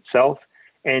request itself.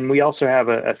 And we also have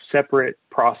a separate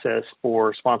process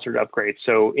for sponsored upgrades.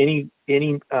 So any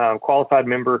qualified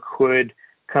member could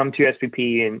come to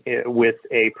SPP and with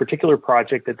a particular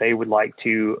project that they would like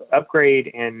to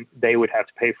upgrade, and they would have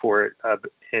to pay for it.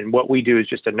 And what we do is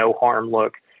just a no harm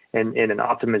look and an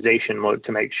optimization look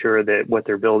to make sure that what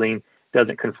they're building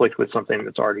doesn't conflict with something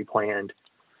that's already planned.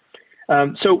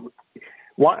 So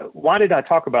why did I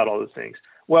talk about all those things?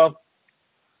 Well,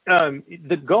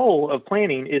 the goal of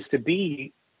planning is to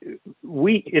be,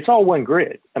 it's all one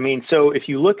grid. I mean, so if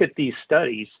you look at these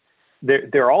studies,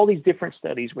 there are all these different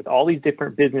studies with all these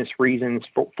different business reasons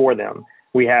for them.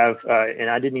 We have, and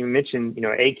I didn't even mention,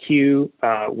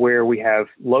 AQ, where we have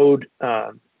load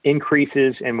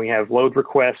increases and we have load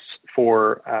requests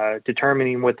for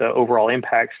determining what the overall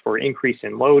impacts for increase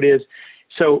in load is.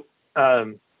 So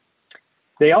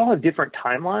they all have different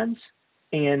timelines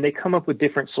and they come up with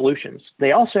different solutions.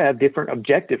 They also have different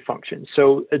objective functions.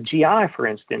 So a GI, for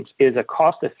instance, is a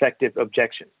cost-effective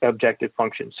objective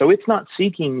function. So it's not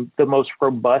seeking the most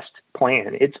robust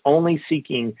plan. It's only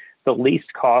seeking the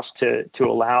least cost to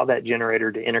allow that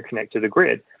generator to interconnect to the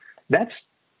grid. That's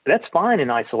fine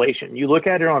in isolation. You look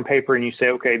at it on paper and you say,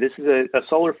 okay, this is a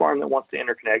solar farm that wants to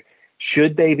interconnect.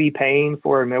 Should they be paying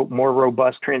for a more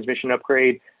robust transmission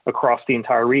upgrade across the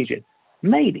entire region?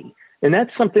 Maybe. And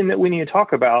that's something that we need to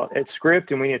talk about at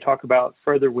Script, and we need to talk about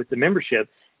further with the membership,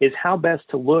 is how best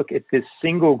to look at this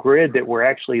single grid that we're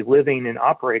actually living and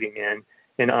operating in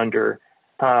and under,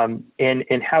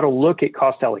 and how to look at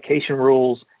cost allocation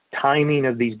rules, timing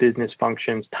of these business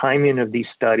functions, timing of these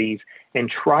studies, and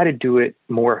try to do it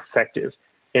more effective.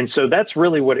 And so that's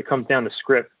really what it comes down to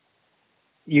Script.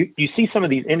 You see some of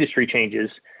these industry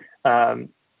changes.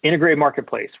 Integrated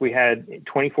marketplace, we had in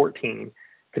 2014,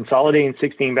 consolidating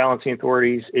 16 balancing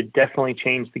authorities, it definitely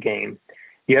changed the game.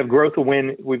 You have growth of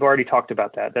wind, we've already talked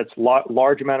about that. That's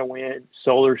large amount of wind,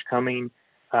 solar's coming,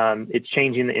 it's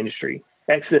changing the industry.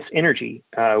 excess energy.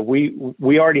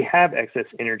 We already have excess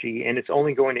energy, and it's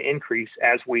only going to increase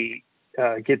as we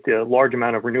get the large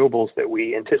amount of renewables that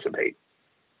we anticipate.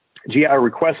 GI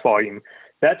request volume,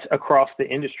 that's across the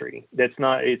industry. That's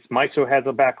not, it's MISO has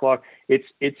a backlog.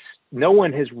 It's no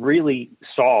one has really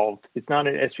solved, it's not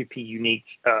an SPP unique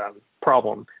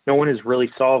problem. No one has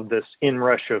really solved this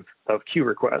inrush of queue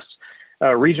requests.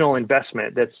 Regional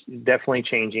investment, that's definitely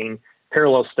changing.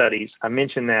 Parallel studies, I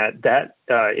mentioned that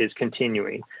is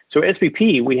continuing. So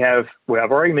SPP,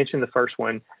 I've already mentioned the first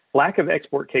one, lack of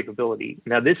export capability.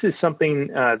 Now, this is something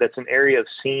that's an area of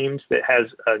SEAMS that has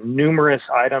numerous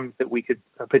items that we could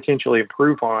potentially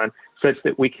improve on, such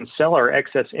that we can sell our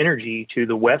excess energy to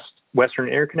the Western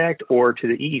Interconnect or to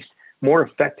the East more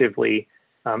effectively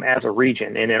as a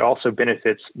region, and it also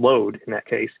benefits load in that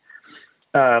case.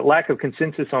 Lack of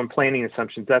consensus on planning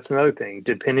assumptions, that's another thing.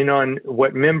 Depending on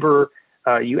what member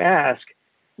you ask,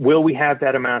 will we have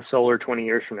that amount of solar 20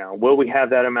 years from now? Will we have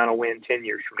that amount of wind 10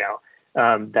 years from now?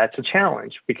 That's a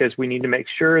challenge because we need to make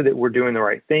sure that we're doing the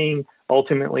right thing.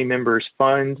 Ultimately, members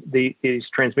fund these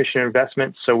transmission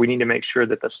investments, so we need to make sure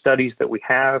that the studies that we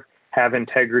have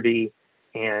integrity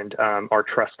and are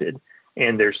trusted,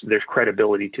 and there's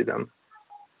credibility to them.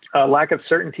 Lack of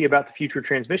certainty about the future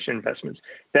transmission investments.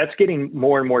 That's getting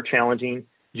more and more challenging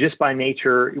just by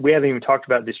nature. We haven't even talked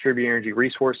about distributed energy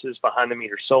resources, behind the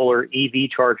meter solar, EV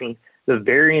charging, the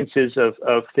variances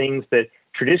of things that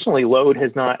traditionally load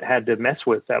has not had to mess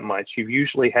with that much. You've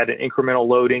usually had an incremental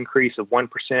load increase of 1%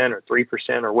 or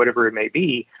 3% or whatever it may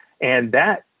be. And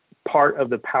that part of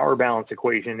the power balance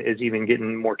equation is even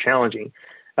getting more challenging.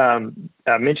 I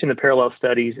mentioned the parallel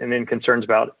studies and then concerns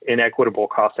about inequitable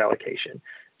cost allocation.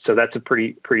 So that's a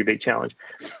pretty big challenge.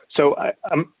 So I'd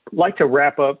like to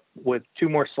wrap up with 2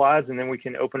 more slides and then we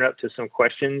can open it up to some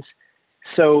questions.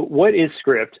 So what is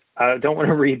SCRIPT? I don't want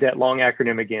to read that long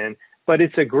acronym again, but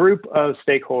it's a group of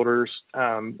stakeholders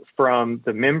from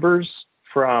the members,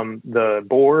 from the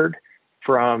board,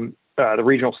 from the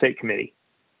regional state committee.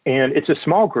 And it's a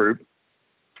small group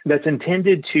that's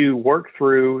intended to work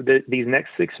through these next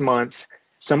 6 months,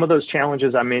 some of those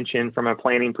challenges I mentioned from a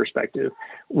planning perspective,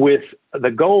 with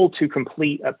the goal to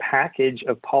complete a package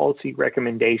of policy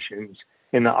recommendations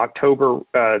in the October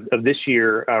of this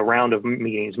year round of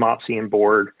meetings, MOPSI and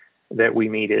board, that we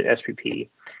meet at SPP.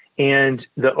 And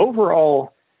the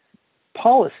overall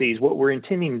policies, what we're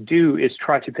intending to do is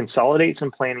try to consolidate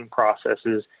some planning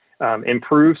processes,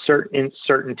 improve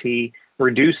certainty,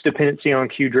 reduce dependency on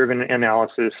queue-driven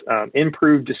analysis,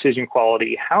 improve decision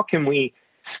quality. How can we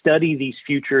study these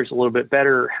futures a little bit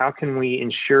better? How can we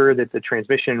ensure that the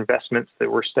transmission investments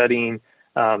that we're studying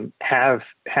have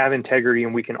integrity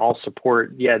and we can all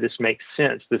support, yeah, this makes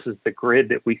sense. This is the grid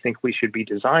that we think we should be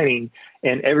designing,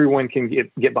 and everyone can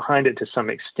get behind it to some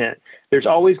extent. There's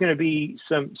always going to be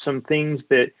some things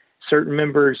that certain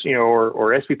members,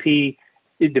 or SPP,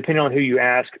 depending on who you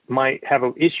ask, might have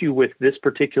an issue with this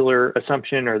particular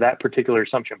assumption or that particular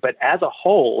assumption. But as a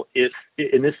whole,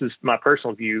 and this is my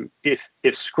personal view, if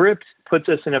SCRIPT puts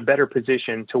us in a better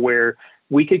position to where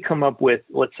we could come up with,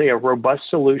 let's say, a robust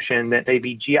solution that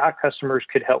maybe GI customers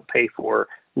could help pay for,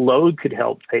 load could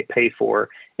help pay for,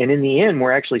 and in the end,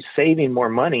 we're actually saving more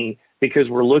money because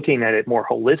we're looking at it more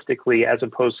holistically as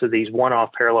opposed to these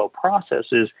one-off parallel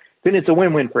processes, then it's a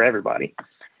win-win for everybody.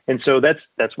 And so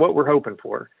that's what we're hoping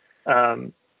for.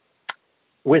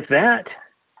 With that,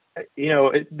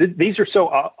 these are so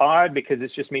odd because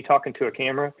it's just me talking to a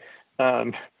camera.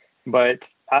 But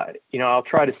I'll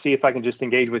try to see if I can just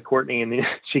engage with Courtney, and then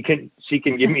she can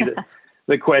give me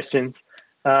the questions.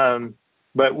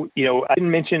 But I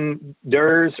didn't mention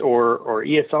DERs or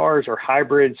ESRs or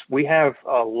hybrids. We have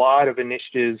a lot of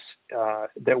initiatives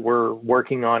that we're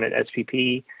working on at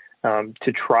SPP.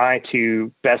 To try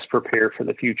to best prepare for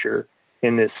the future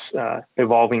in this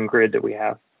evolving grid that we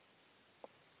have.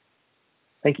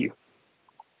 Thank you.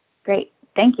 Great.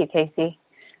 Thank you, Casey.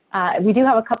 We do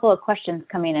have a couple of questions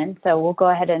coming in, so we'll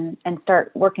go ahead and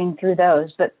start working through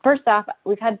those. But first off,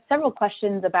 we've had several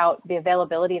questions about the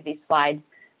availability of these slides.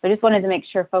 So I just wanted to make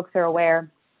sure folks are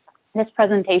aware this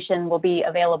presentation will be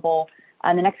available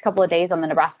in the next couple of days on the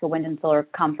Nebraska Wind and Solar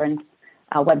Conference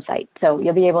website. So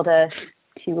you'll be able to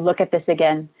look at this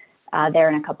again there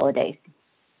in a couple of days.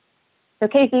 So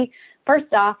Casey,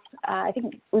 first off, I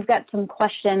think we've got some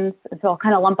questions, so I'll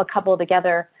kind of lump a couple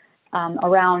together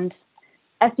around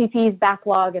SPP's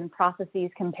backlog and processes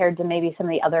compared to maybe some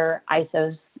of the other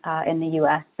ISOs in the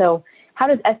US. So how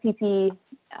does SPP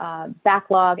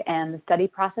backlog and the study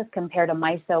process compare to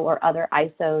MISO or other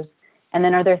ISOs? And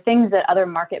then are there things that other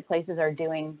marketplaces are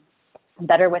doing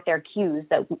better with their queues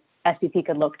that SPP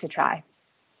could look to try?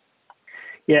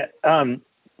 Yeah.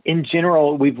 In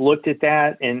general, we've looked at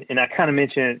that, and I kind of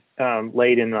mentioned it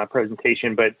late in my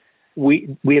presentation, but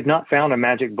we have not found a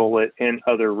magic bullet in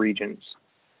other regions.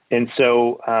 And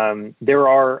so there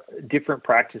are different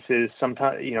practices.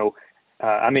 Sometimes,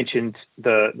 I mentioned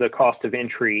the cost of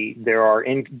entry. There are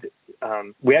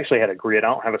we actually had a grid. I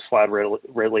don't have a slide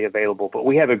readily available, but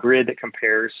we have a grid that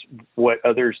compares what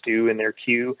others do in their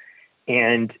queue,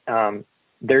 and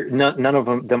none of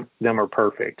them are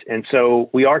perfect. And so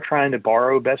we are trying to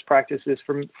borrow best practices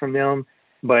from them.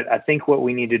 But I think what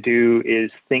we need to do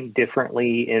is think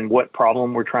differently in what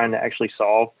problem we're trying to actually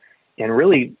solve, and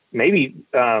really maybe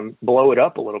blow it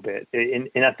up a little bit.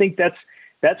 And I think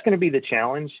that's going to be the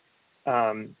challenge.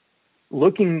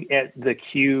 Looking at the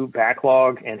queue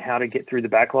backlog and how to get through the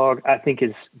backlog, I think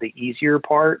is the easier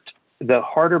part. The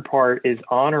harder part is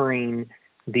honoring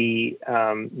the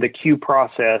queue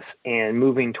process and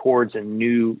moving towards a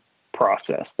new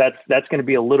process. That's going to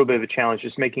be a little bit of a challenge,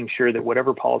 just making sure that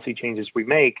whatever policy changes we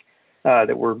make,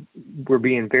 that we're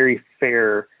being very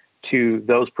fair to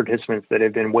those participants that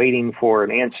have been waiting for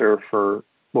an answer for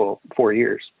 4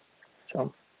 years.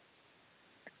 So.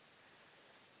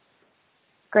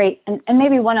 Great. And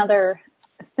maybe one other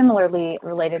similarly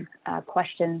related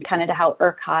question, kind of to how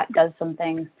ERCOT does some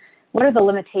things. What are the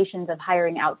limitations of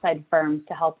hiring outside firms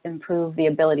to help improve the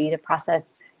ability to process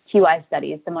QI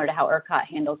studies, similar to how ERCOT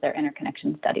handles their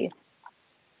interconnection studies?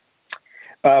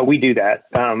 We do that.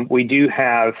 We do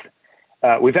have,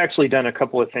 we've actually done a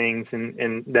couple of things,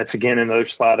 and that's again another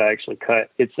slide I actually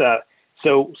cut. It's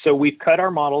so we've cut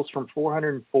our models from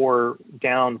 404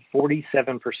 down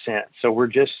 47%. So we're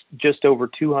just over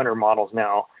 200 models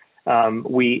now.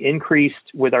 We increased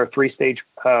with our three-stage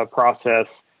process.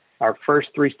 Our first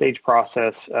three-stage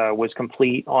process was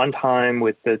complete on time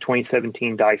with the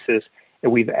 2017 DICES,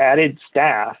 and we've added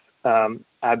staff,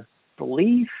 I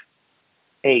believe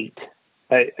 8.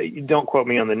 Don't quote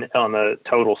me on the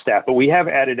total staff, but we have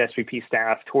added SVP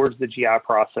staff towards the GI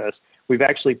process. We've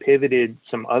actually pivoted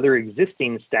some other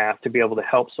existing staff to be able to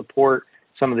help support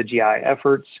some of the GI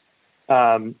efforts,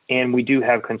 and we do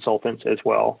have consultants as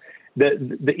well.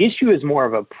 The issue is more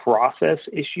of a process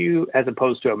issue as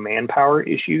opposed to a manpower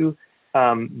issue,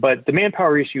 but the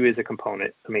manpower issue is a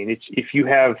component. I mean, if you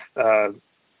have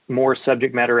more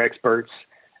subject matter experts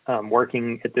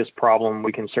working at this problem,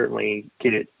 we can certainly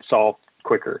get it solved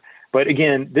quicker. But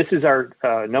again, this is our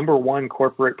number one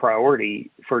corporate priority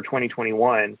for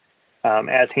 2021,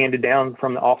 as handed down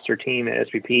from the officer team at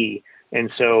SVP. And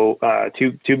so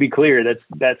to be clear,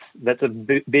 that's a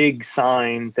big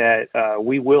sign that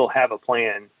we will have a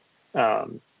plan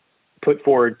put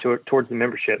forward towards the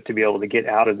membership to be able to get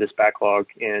out of this backlog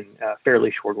in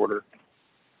fairly short order.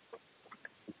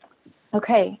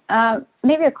 Okay,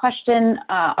 maybe a question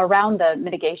around the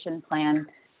mitigation plan.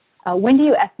 When do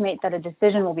you estimate that a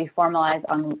decision will be formalized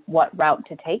on what route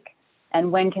to take? And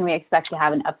when can we expect to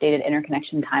have an updated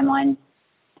interconnection timeline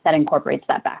that incorporates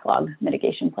that backlog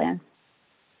mitigation plan?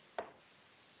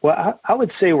 Well, I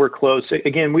would say we're close.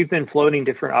 Again, we've been floating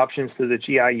different options to the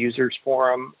GI Users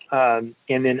Forum, and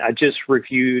then I just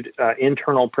reviewed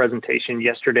internal presentation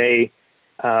yesterday.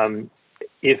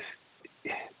 If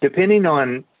depending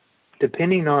on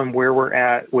where we're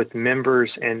at with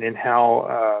members and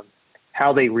how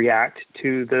they react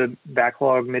to the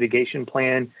backlog mitigation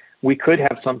plan, we could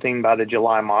have something by the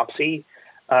July MOPSI.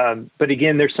 But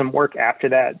again, there's some work after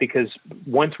that, because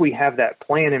once we have that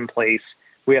plan in place,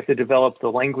 we have to develop the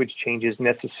language changes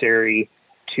necessary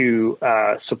to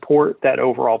support that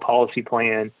overall policy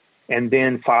plan, and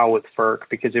then file with FERC,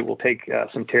 because it will take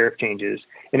some tariff changes.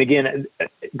 And again,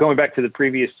 going back to the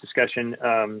previous discussion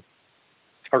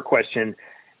or question,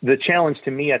 the challenge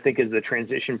to me, I think, is the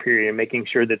transition period and making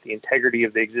sure that the integrity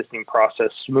of the existing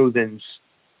process smoothens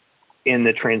in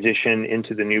the transition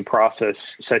into the new process,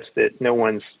 such that no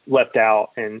one's left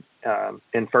out and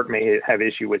FERC may have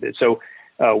issue with it. So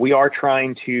we are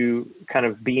trying to kind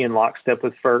of be in lockstep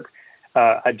with FERC.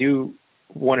 I do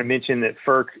want to mention that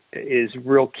FERC is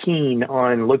real keen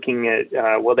on looking at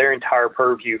their entire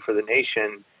purview for the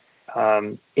nation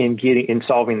in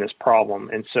solving this problem.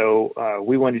 And so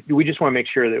we just want to make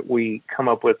sure that we come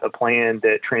up with a plan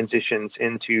that transitions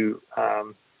into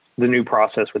the new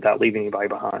process without leaving anybody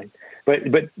behind. But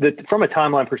from a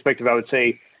timeline perspective, I would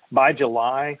say by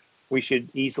July, we should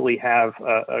easily have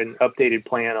an updated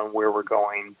plan on where we're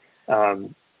going.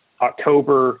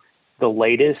 October, the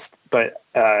latest, but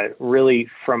really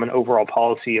from an overall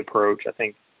policy approach, I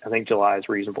think July is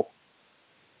reasonable.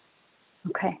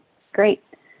 Okay, great.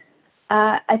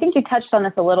 I think you touched on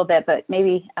this a little bit, but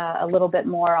maybe a little bit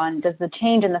more on, does the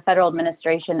change in the federal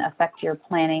administration affect your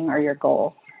planning or your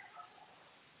goal?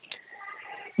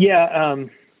 Yeah,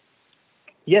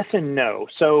 yes and no.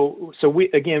 So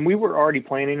we were already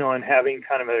planning on having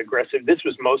kind of an aggressive, this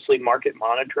was mostly market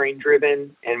monitoring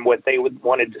driven and what they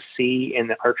wanted to see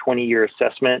in our 20-year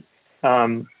assessment.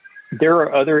 There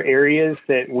are other areas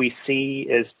that we see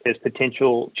as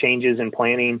potential changes in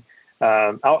planning.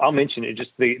 I'll mention it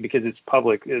just because it's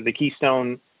public. The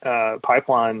Keystone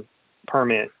pipeline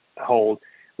permit hold.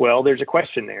 Well, there's a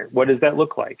question there. What does that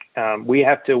look like? We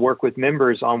have to work with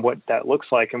members on what that looks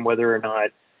like and whether or not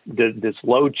this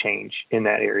load change in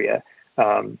that area.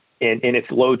 And if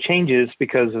load changes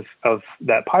because of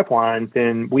that pipeline,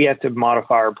 then we have to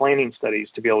modify our planning studies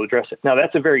to be able to address it. Now,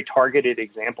 that's a very targeted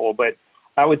example, but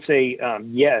I would say,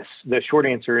 yes, the short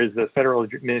answer is the federal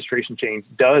administration change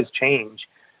does change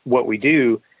what we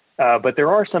do. But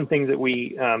there are some things that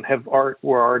we were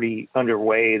already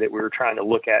underway that we were trying to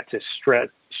look at to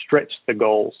stretch the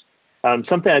goals.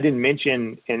 Something I didn't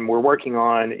mention and we're working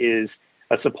on is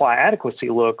a supply adequacy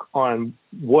look on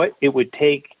what it would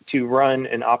take to run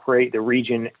and operate the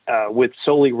region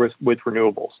solely with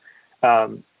renewables.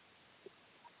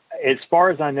 As far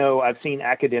as I know, I've seen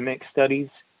academic studies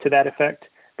to that effect,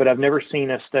 but I've never seen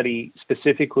a study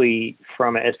specifically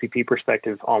from an SPP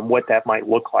perspective on what that might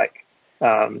look like.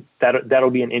 That'll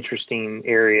be an interesting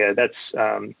area. That's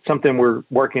something we're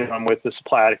working on with the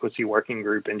supply adequacy working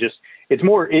group, and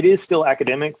it is still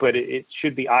academic, but it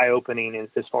should be eye-opening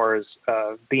as far as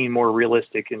being more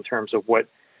realistic in terms of what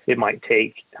it might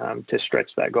take to stretch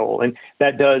that goal. And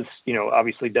that does,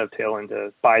 obviously dovetail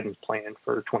into Biden's plan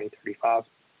for 2035.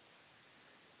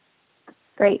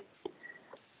 Great.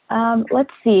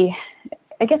 Let's see.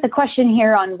 I guess a question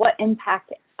here on what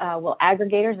impact will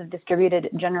aggregators of distributed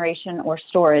generation or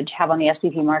storage have on the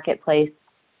SPP marketplace?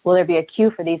 Will there be a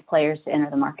queue for these players to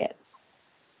enter the market?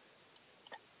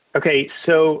 Okay,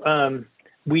 so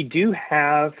we do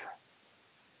have,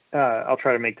 I'll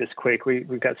try to make this quick.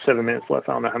 We've got 7 minutes left.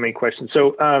 I don't know how many questions.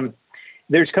 So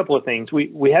there's a couple of things.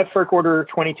 We have FERC Order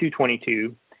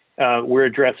 2222. We're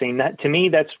addressing that. To me,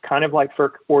 that's kind of like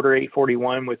FERC Order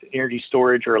 841 with energy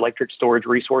storage or electric storage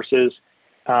resources.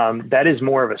 That is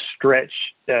more of a stretch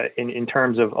in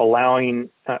terms of allowing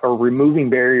or removing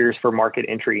barriers for market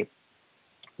entry.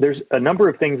 There's a number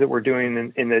of things that we're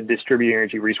doing in the distributed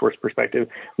energy resource perspective.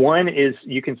 One is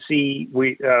you can see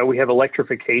we have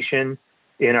electrification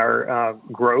in our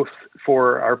growth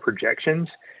for our projections.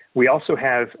 We also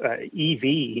have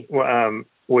EV,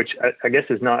 which I guess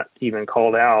is not even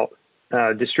called out,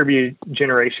 distributed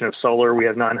generation of solar. We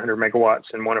have 900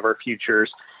 megawatts in one of our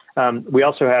futures. We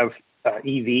also have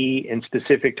EV and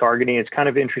specific targeting. It's kind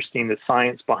of interesting, the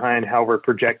science behind how we're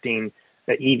projecting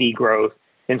the EV growth.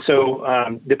 And so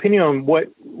depending on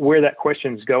where that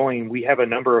question's going, we have a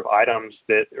number of items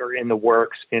that are in the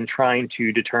works in trying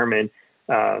to determine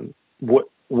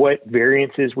what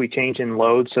variances we change in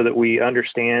load so that we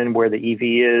understand where the EV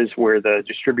is, where the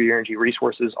distributed energy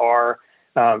resources are.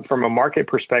 From a market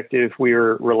perspective,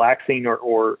 we're relaxing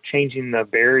or changing the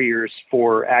barriers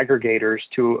for aggregators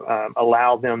to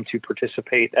allow them to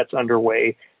participate. That's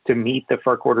underway to meet the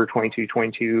FERC Order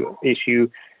 2222 issue.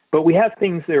 But we have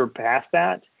things that are past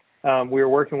that. We're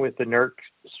working with the NERC,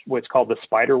 what's called the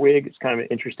SPIDERWIG. It's kind of an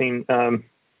interesting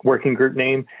working group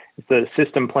name. It's the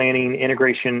System Planning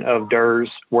Integration of DERS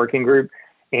working group.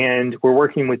 And we're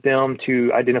working with them to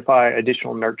identify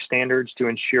additional NERC standards to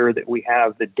ensure that we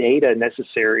have the data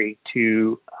necessary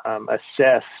to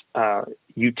assess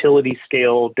utility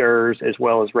scale DERS as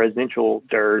well as residential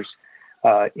DERS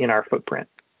in our footprint.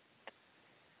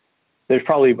 There's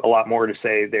probably a lot more to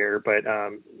say there, but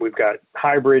we've got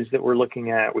hybrids that we're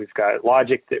looking at. We've got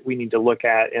logic that we need to look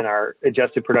at in our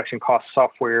adjusted production cost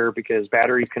software because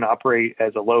batteries can operate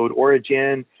as a load or a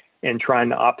gen, and trying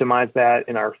to optimize that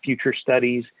in our future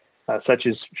studies, such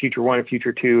as Future 1 and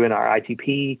Future 2 in our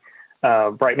ITP.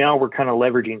 Right now, we're kind of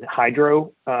leveraging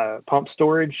hydro pump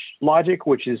storage logic,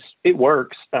 it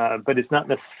works, but it's not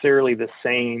necessarily the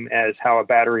same as how a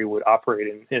battery would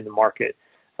operate in the market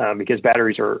because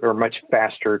batteries are much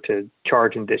faster to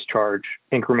charge and discharge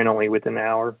incrementally within an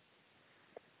hour.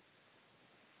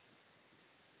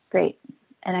 Great.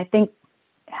 And I think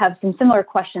have some similar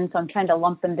questions, so I'm trying to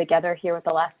lump them together here with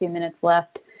the last few minutes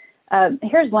left.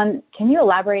 Here's one. Can you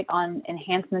elaborate on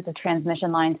enhancements of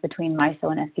transmission lines between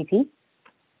MISO and SPP?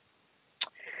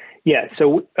 Yeah,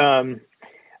 so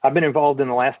I've been involved in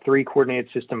the last 3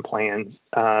 coordinated system plans,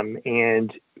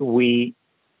 and we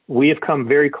have come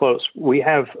very close. We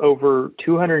have over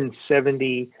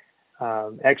 270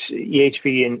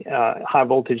 EHV and high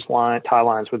voltage tie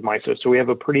lines with MISO. So we have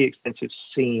a pretty extensive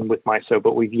seam with MISO,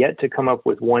 but we've yet to come up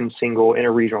with one single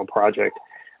interregional project.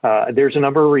 There's a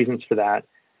number of reasons for that.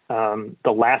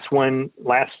 The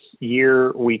last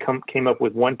year, we came up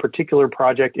with one particular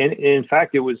project, and in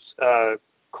fact, it was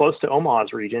close to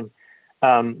Omaha's region,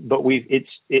 but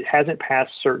it hasn't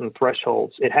passed certain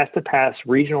thresholds. It has to pass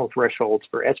regional thresholds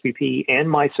for SPP and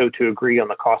MISO to agree on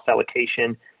the cost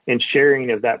allocation and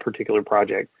sharing of that particular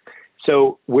project.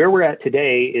 So where we're at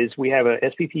today is we have a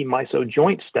SPP MISO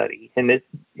joint study, and it,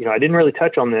 I didn't really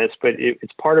touch on this, but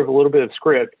it's part of a little bit of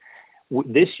script.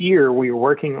 This year, we are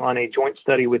working on a joint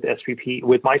study with SPP,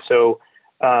 with MISO,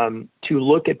 to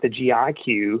look at the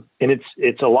GIQ, and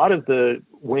it's a lot of the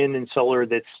wind and solar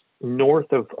that's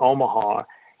north of Omaha,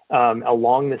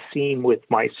 along the seam with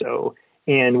MISO.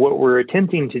 And what we're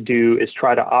attempting to do is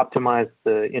try to optimize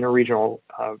the interregional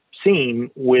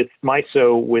seam with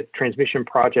MISO with transmission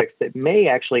projects that may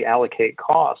actually allocate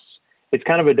costs. It's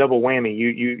kind of a double whammy.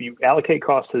 You allocate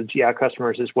costs to the GI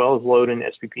customers as well as load in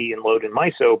SPP and load in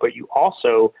MISO, but you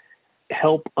also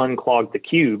help unclog the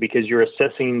queue because you're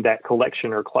assessing that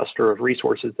collection or cluster of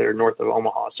resources there north of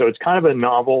Omaha. So it's kind of a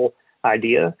novel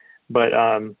idea, but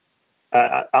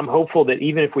I'm hopeful that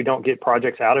even if we don't get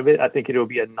projects out of it, I think it'll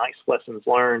be a nice lessons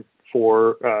learned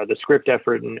for the script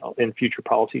effort and future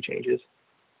policy changes.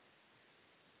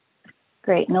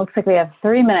 Great. And it looks like we have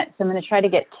 3 minutes. I'm going to try to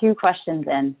get 2 questions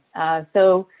in.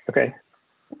 Okay.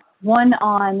 One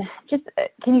on just,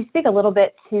 can you speak a little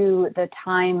bit to the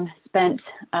time spent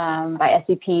by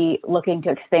SPP looking to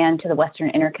expand to the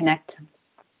Western Interconnect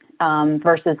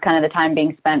versus kind of the time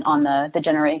being spent on the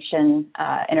generation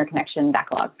interconnection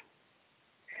backlog?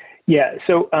 Yeah,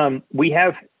 so we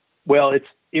have, well,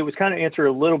 it was kind of answered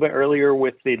a little bit earlier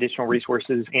with the additional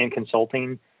resources and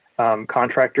consulting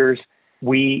contractors.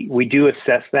 We do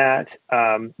assess that.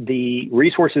 The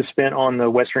resources spent on the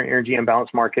Western Energy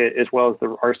Imbalance Market as well as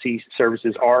the RC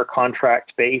services are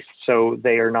contract-based, so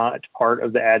they are not part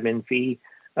of the admin fee.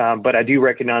 But I do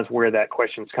recognize where that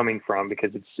question's coming from because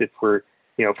if we're,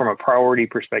 from a priority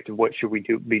perspective, what should we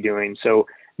be doing? So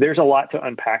there's a lot to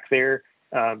unpack there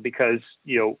because,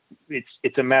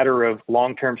 it's a matter of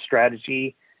long-term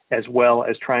strategy as well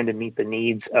as trying to meet the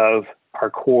needs of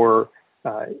our core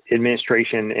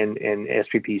administration and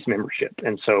SPP's membership.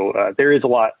 And so there is a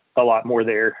lot more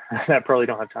there that I probably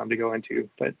don't have time to go into,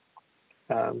 but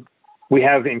we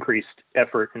have increased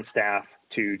effort and staff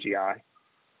to GI.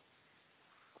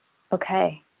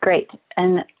 Okay, great.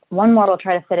 And one more we'll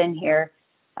try to fit in here.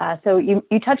 So you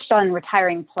touched on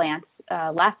retiring plants.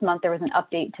 Last month, there was an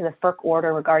update to the FERC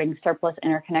order regarding surplus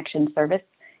interconnection service.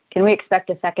 Can we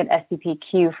expect a second SPP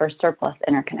queue for surplus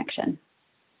interconnection?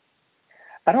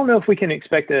 I don't know if we can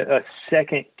expect a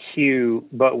second queue,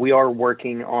 but we are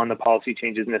working on the policy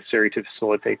changes necessary to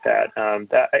facilitate that.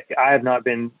 I have not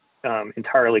been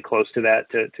entirely close to that,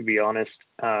 to be honest.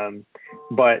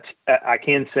 But I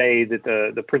can say that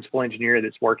the principal engineer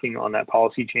that's working on that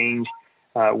policy change,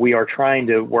 we are trying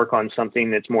to work on something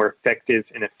that's more effective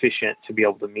and efficient to be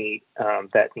able to meet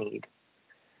that need.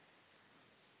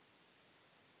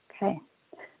 Okay.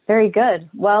 Very good.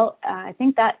 Well, I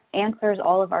think that answers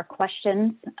all of our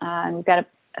questions. We've got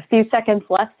a few seconds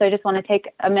left, so I just want to take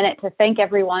a minute to thank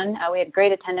everyone. We had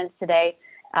great attendance today,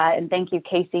 and thank you,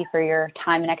 Casey, for your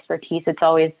time and expertise. It's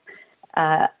always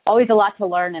a lot to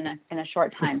learn in a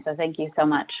short time, so thank you so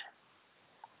much.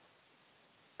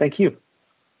 Thank you.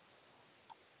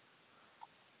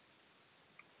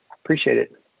 Appreciate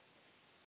it.